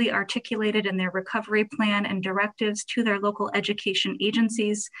clearly articulated in their recovery plan and directives to their local education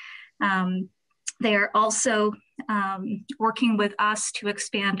agencies. They are also working with us to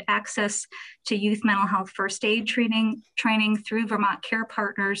expand access to youth mental health first aid training through Vermont Care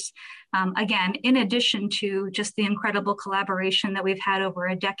Partners. Again, in addition to just the incredible collaboration that we've had over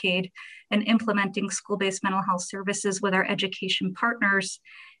a decade in implementing school-based mental health services with our education partners.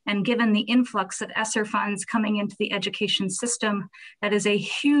 And given the influx of ESSER funds coming into the education system, that is a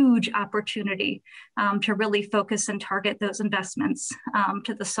huge opportunity to really focus and target those investments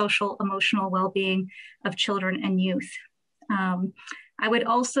to the social, emotional well-being of children and youth. I would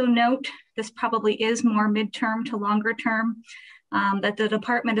also note, this probably is more midterm to longer term, that the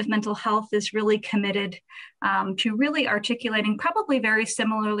Department of Mental Health is really committed to really articulating, probably very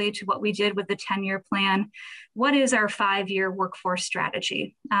similarly to what we did with the 10-year plan, what is our 5-year workforce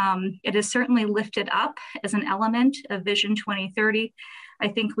strategy? It is certainly lifted up as an element of Vision 2030. I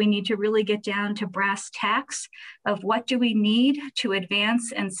think we need to really get down to brass tacks of what do we need to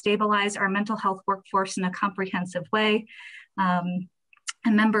advance and stabilize our mental health workforce in a comprehensive way. A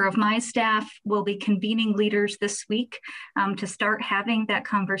member of my staff will be convening leaders this week to start having that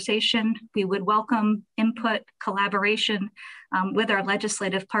conversation. We would welcome input, collaboration with our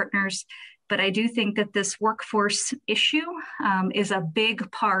legislative partners, but I do think that this workforce issue is a big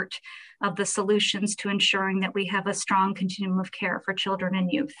part of the solutions to ensuring that we have a strong continuum of care for children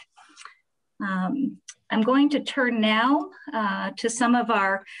and youth. I'm going to turn now to some of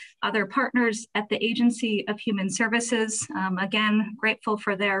our other partners at the Agency of Human Services. Again, grateful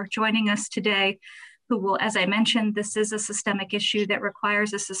for their joining us today, who will, as I mentioned, this is a systemic issue that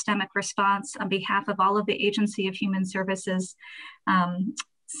requires a systemic response on behalf of all of the Agency of Human Services.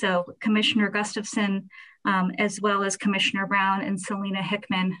 So Commissioner Gustafson, as well as Commissioner Brown and Selena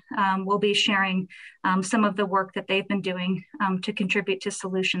Hickman will be sharing some of the work that they've been doing to contribute to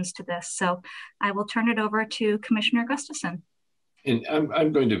solutions to this. So I will turn it over to Commissioner Gustafson. And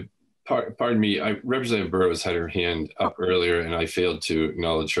I'm going to, pardon me, Representative Burrows had her hand up earlier and I failed to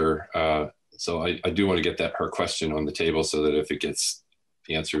acknowledge her. So I do want to get her question on the table so that if it gets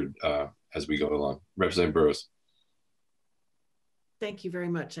answered as we go along. Representative Burrows. Thank you very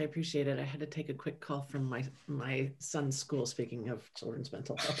much. I appreciate it. I had to take a quick call from my son's school, speaking of children's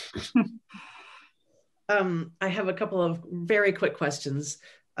mental health. I have a couple of very quick questions.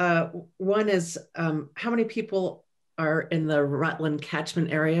 One is, how many people are in the Rutland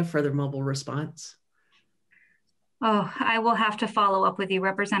catchment area for the mobile response? Oh, I will have to follow up with you,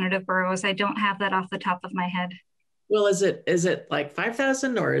 Representative Burrows. I don't have that off the top of my head. Well, is it like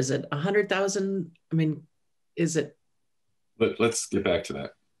 5,000 or is it 100,000? I mean, is it? Let's get back to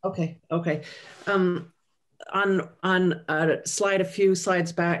that. Okay. On a slide, a few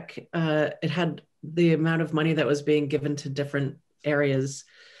slides back, it had the amount of money that was being given to different areas.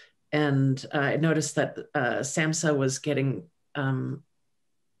 And I noticed that SAMHSA was getting,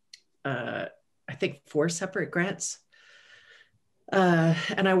 I think 4 separate grants.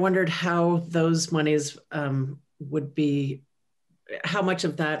 And I wondered how those monies would be, how much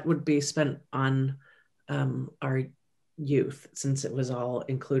of that would be spent on our youth, since it was all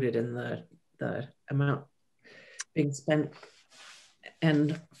included in the amount being spent.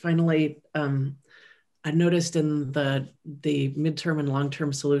 And finally, I noticed in the midterm and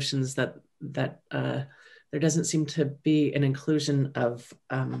long-term solutions that there doesn't seem to be an inclusion of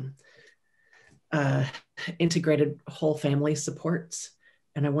integrated whole family supports.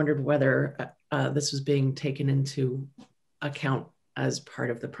 And I wondered whether this was being taken into account as part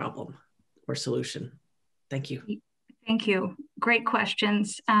of the problem or solution. Thank you. Thank you. Great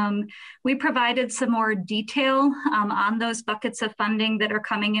questions. We provided some more detail on those buckets of funding that are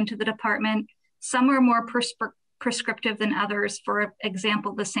coming into the department. Some are more prescriptive than others. For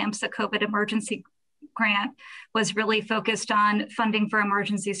example, the SAMHSA COVID emergency grant was really focused on funding for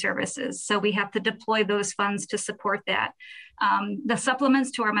emergency services. So we have to deploy those funds to support that. The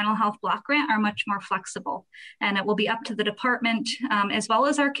supplements to our mental health block grant are much more flexible, and it will be up to the department as well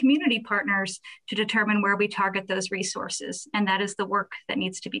as our community partners to determine where we target those resources. And that is the work that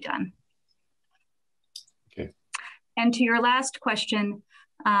needs to be done. Okay. And to your last question,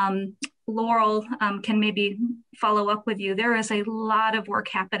 Laurel can maybe follow up with you. There is a lot of work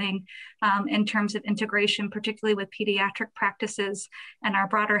happening in terms of integration, particularly with pediatric practices and our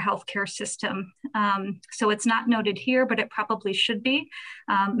broader healthcare system. So it's not noted here, but it probably should be,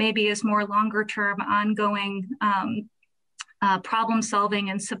 maybe as more longer term ongoing problem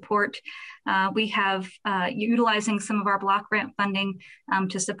solving and support. We have utilizing some of our block grant funding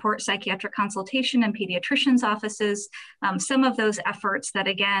to support psychiatric consultation and pediatricians' offices. Some of those efforts that,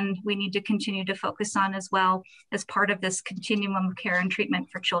 again, we need to continue to focus on as well as part of this continuum of care and treatment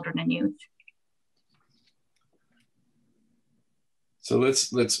for children and youth. So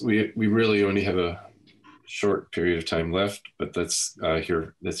we really only have a short period of time left, but let's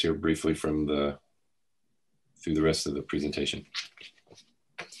hear briefly from through the rest of the presentation.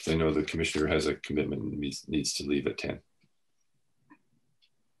 I know the commissioner has a commitment and needs to leave at 10.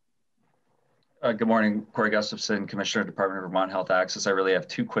 Good morning, Corey Gustafson, Commissioner, Department of Vermont Health Access. I really have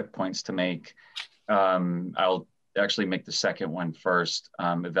 2 quick points to make. I'll actually make the second one first,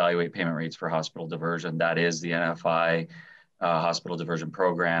 evaluate payment rates for hospital diversion. That is the NFI hospital diversion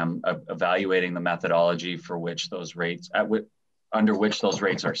program, evaluating the methodology for which those rates, under which those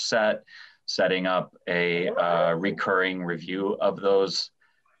rates are set, setting up a recurring review of those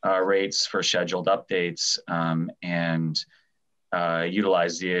rates for scheduled updates, and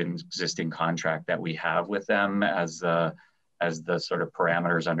utilize the existing contract that we have with them as the sort of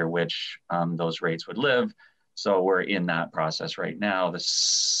parameters under which those rates would live. So we're in that process right now.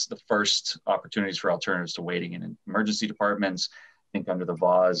 The first opportunities for alternatives to waiting in emergency departments, I think under the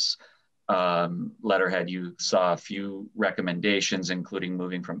VAWS letterhead, you saw a few recommendations, including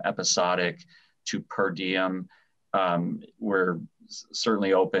moving from episodic to per diem. We're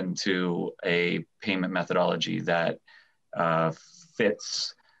certainly open to a payment methodology that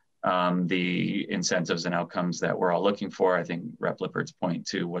fits the incentives and outcomes that we're all looking for. I think Rep. Lippard's point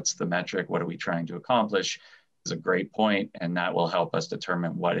to what's the metric, what are we trying to accomplish, is a great point, and that will help us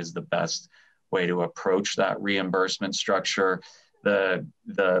determine what is the best way to approach that reimbursement structure. The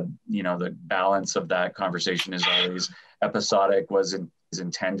balance of that conversation is always episodic is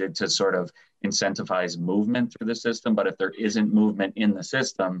intended to sort of incentivize movement through the system, but if there isn't movement in the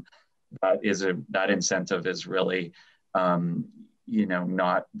system, that incentive is really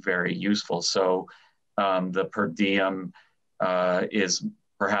not very useful. So the per diem is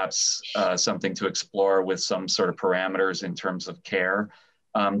perhaps something to explore with some sort of parameters in terms of care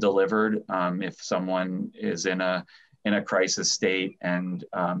delivered. If someone is in a crisis state and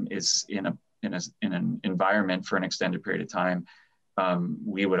is in an environment for an extended period of time,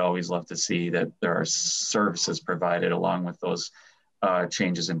 we would always love to see that there are services provided along with those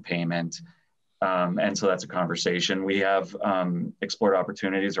changes in payment. And so that's a conversation. We have explored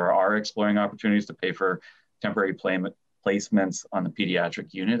opportunities, or are exploring opportunities, to pay for temporary placements on the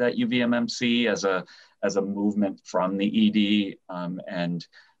pediatric unit at UVMMC as a movement from the ED, and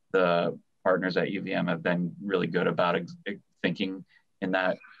the partners at UVM have been really good about thinking in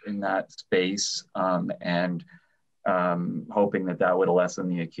that space, and hoping that that would lessen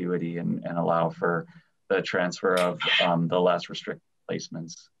the acuity and allow for the transfer of the less restricted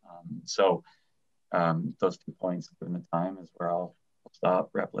placements. Those 2 points, given the time, is where I'll stop.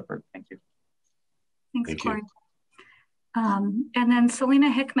 Rep. Lippert, thank you. Thanks, Corey. And then Selena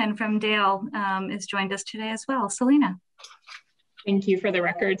Hickman from Dale has joined us today as well. Selena. Thank you. For the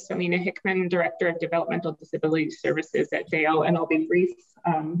record, Selena Hickman, Director of Developmental Disability Services at Dale, and I'll be brief.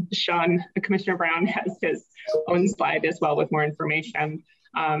 Commissioner Brown has his own slide as well with more information.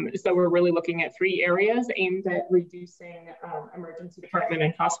 So we're really looking at 3 areas aimed at reducing emergency department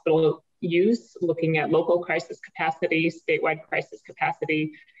and hospital use, looking at local crisis capacity, statewide crisis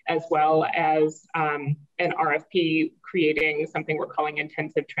capacity, as well as an RFP creating something we're calling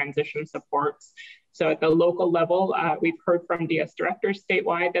intensive transition supports. So at the local level, we've heard from DS directors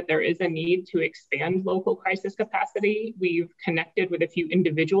statewide that there is a need to expand local crisis capacity. We've connected with a few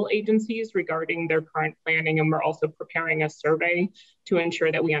individual agencies regarding their current planning, and we're also preparing a survey to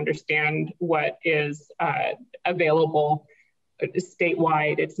ensure that we understand what is available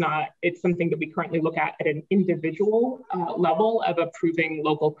statewide. It's something that we currently look at an individual level of approving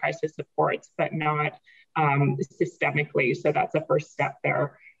local crisis supports, but not systemically. So that's a first step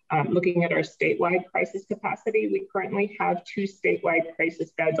there. Looking at our statewide crisis capacity, we currently have 2 statewide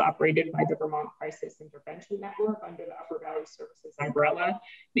crisis beds operated by the Vermont Crisis Intervention Network under the Upper Valley Services umbrella.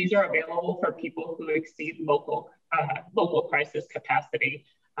 These are available for people who exceed local crisis capacity.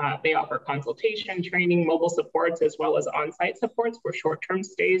 They offer consultation, training, mobile supports, as well as on-site supports for short-term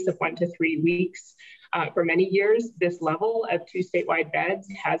stays of 1 to 3 weeks. For many years, this level of 2 statewide beds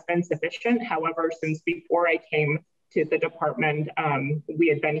has been sufficient. However, since before I came to the department, we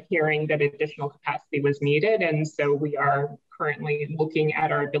had been hearing that additional capacity was needed. And so we are currently looking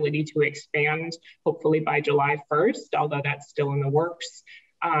at our ability to expand, hopefully by July 1st, although that's still in the works.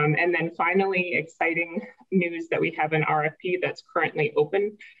 And then finally, exciting news that we have an RFP that's currently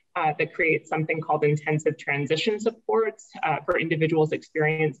open that creates something called intensive transition supports for individuals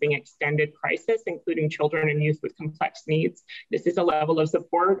experiencing extended crisis, including children and youth with complex needs. This is a level of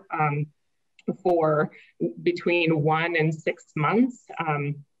support for between 1 and 6 months.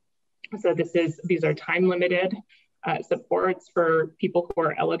 So these are time limited supports for people who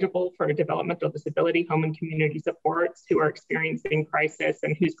are eligible for developmental disability, home and community supports, who are experiencing crisis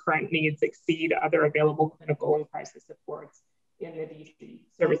and whose current needs exceed other available clinical and crisis supports in the DC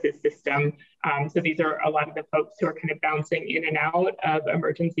services system. So these are a lot of the folks who are kind of bouncing in and out of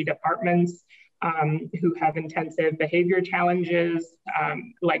emergency departments, who have intensive behavior challenges,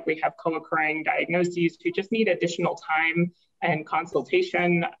 likely have co-occurring diagnoses, who just need additional time and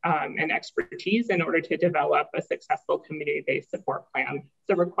consultation and expertise in order to develop a successful community-based support plan.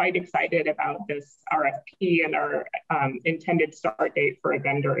 So we're quite excited about this RFP, and our intended start date for a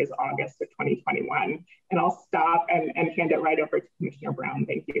vendor is August of 2021. And I'll stop and hand it right over to Commissioner Brown.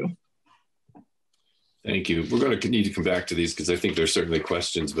 Thank you. Thank you. We're going to need to come back to these because I think there's certainly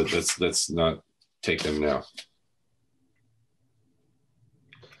questions, but let's not take them now.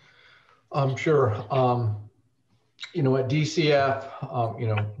 Sure. You know, at DCF, you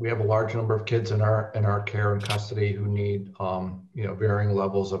know, we have a large number of kids in our care and custody who need, you know, varying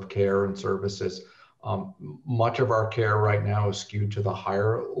levels of care and services. Much of our care right now is skewed to the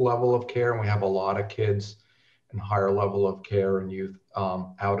higher level of care, and we have a lot of kids in higher level of care and youth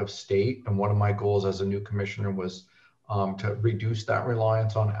out of state. And one of my goals as a new commissioner was to reduce that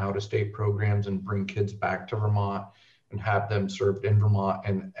reliance on out-of-state programs and bring kids back to Vermont and have them served in Vermont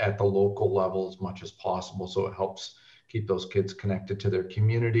and at the local level as much as possible. So it helps keep those kids connected to their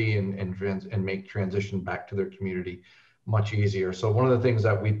community and make transition back to their community much easier. So one of the things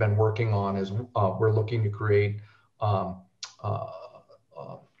that we've been working on is we're looking to create a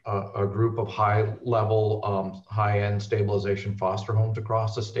group of high-level, high-end stabilization foster homes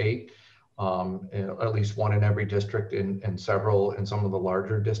across the state, at least one in every district and several in some of the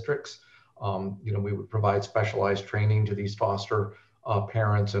larger districts. You know, we would provide specialized training to these foster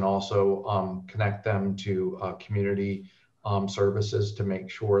parents and also connect them to community services to make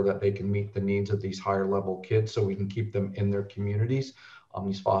sure that they can meet the needs of these higher level kids so we can keep them in their communities.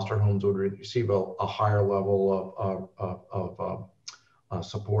 These foster homes would receive a higher level of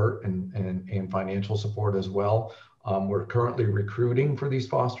support and financial support as well. We're currently recruiting for these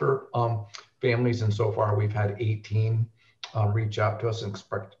foster families, and so far we've had 18 reach out to us and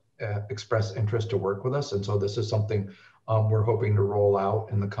express interest to work with us. And so this is something we're hoping to roll out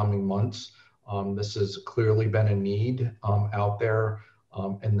in the coming months. This has clearly been a need out there,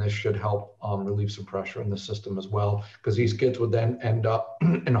 and this should help relieve some pressure in the system as well, because these kids would then end up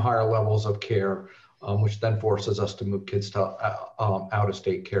in higher levels of care which then forces us to move kids to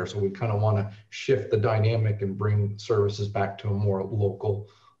out-of-state care. So we kind of want to shift the dynamic and bring services back to a more local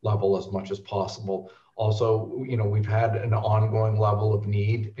level as much as possible. Also, you know, we've had an ongoing level of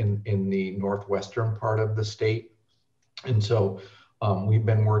need in the northwestern part of the state. And so we've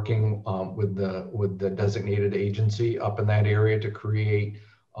been working with the designated agency up in that area to create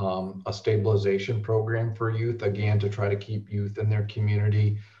a stabilization program for youth, again, to try to keep youth in their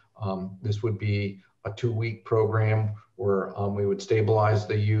community. This would be a 2-week program where we would stabilize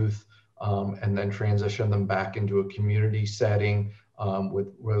the youth and then transition them back into a community setting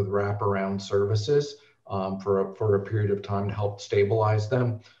with wraparound services for a period of time to help stabilize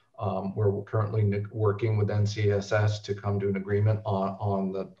them. We're currently working with NCSS to come to an agreement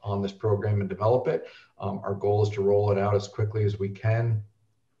on this program and develop it. Our goal is to roll it out as quickly as we can.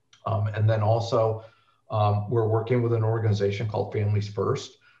 And then also, we're working with an organization called Families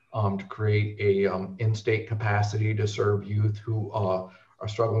First to create a in-state capacity to serve youth who are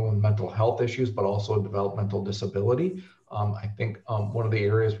struggling with mental health issues, but also developmental disability. I think one of the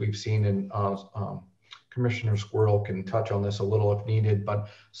areas we've seen in Commissioner Squirrel can touch on this a little if needed, but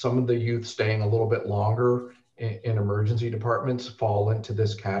some of the youth staying a little bit longer in emergency departments fall into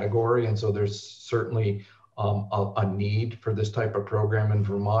this category. And so there's certainly a need for this type of program in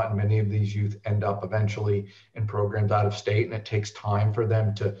Vermont. And many of these youth end up eventually in programs out of state, and it takes time for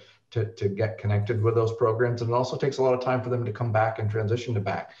them to get connected with those programs. And it also takes a lot of time for them to come back and transition to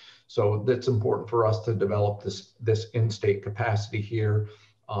back. So that's important for us to develop this in-state capacity here.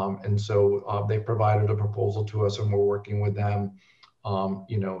 And so they provided a proposal to us, and we're working with them,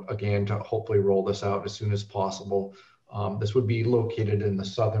 you know, again, to hopefully roll this out as soon as possible. This would be located in the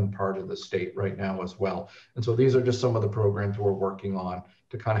southern part of the state right now as well. And so these are just some of the programs we're working on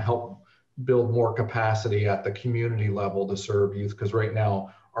to kind of help build more capacity at the community level to serve youth, because right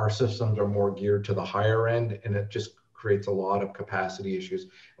now our systems are more geared to the higher end, and it just creates a lot of capacity issues.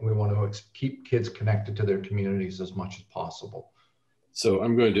 And we want to keep kids connected to their communities as much as possible. So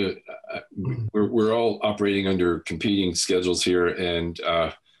I'm going to, we're all operating under competing schedules here, and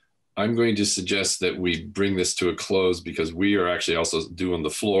I'm going to suggest that we bring this to a close because we are actually also doing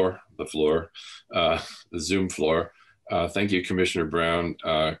the Zoom floor. Thank you, Commissioner Brown,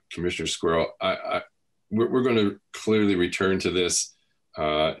 Commissioner Squirrel. We're going to clearly return to this,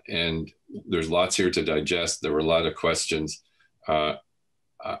 and there's lots here to digest. There were a lot of questions, and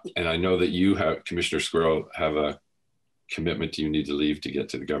I know that you have, Commissioner Squirrel, have a commitment you need to leave to get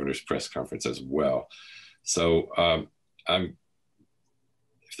to the governor's press conference as well. So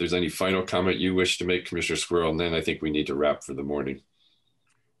if there's any final comment you wish to make, Commissioner Squirrel, and then I think we need to wrap for the morning.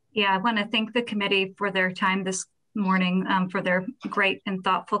 Yeah, I want to thank the committee for their time this morning, for their great and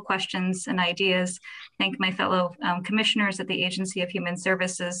thoughtful questions and ideas. Thank my fellow commissioners at the Agency of Human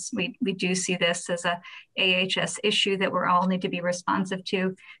Services. We do see this as a AHS issue that we're all need to be responsive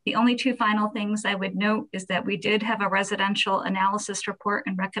to. The only two final things I would note is that we did have a residential analysis report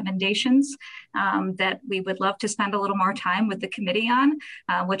and recommendations that we would love to spend a little more time with the committee on,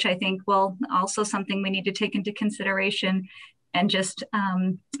 which I think will also something we need to take into consideration. And just,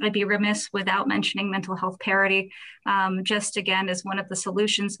 I'd be remiss without mentioning mental health parity. Just again, as one of the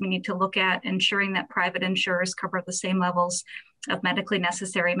solutions we need to look at ensuring that private insurers cover the same levels of medically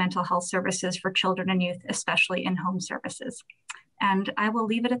necessary mental health services for children and youth, especially in-home services. And I will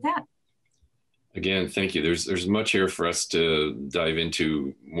leave it at that. Again, thank you. There's much here for us to dive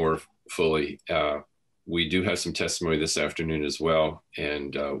into more fully. We do have some testimony this afternoon as well,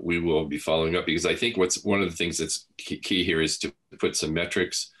 and we will be following up because I think one of the things that's key here is to put some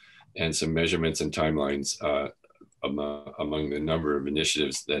metrics and some measurements and timelines among the number of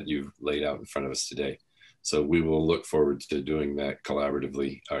initiatives that you've laid out in front of us today. So we will look forward to doing that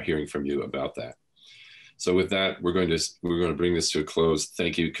collaboratively, hearing from you about that. So with that, we're going to bring this to a close.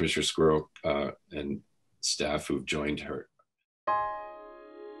 Thank you, Commissioner Squirrel and staff who've joined her.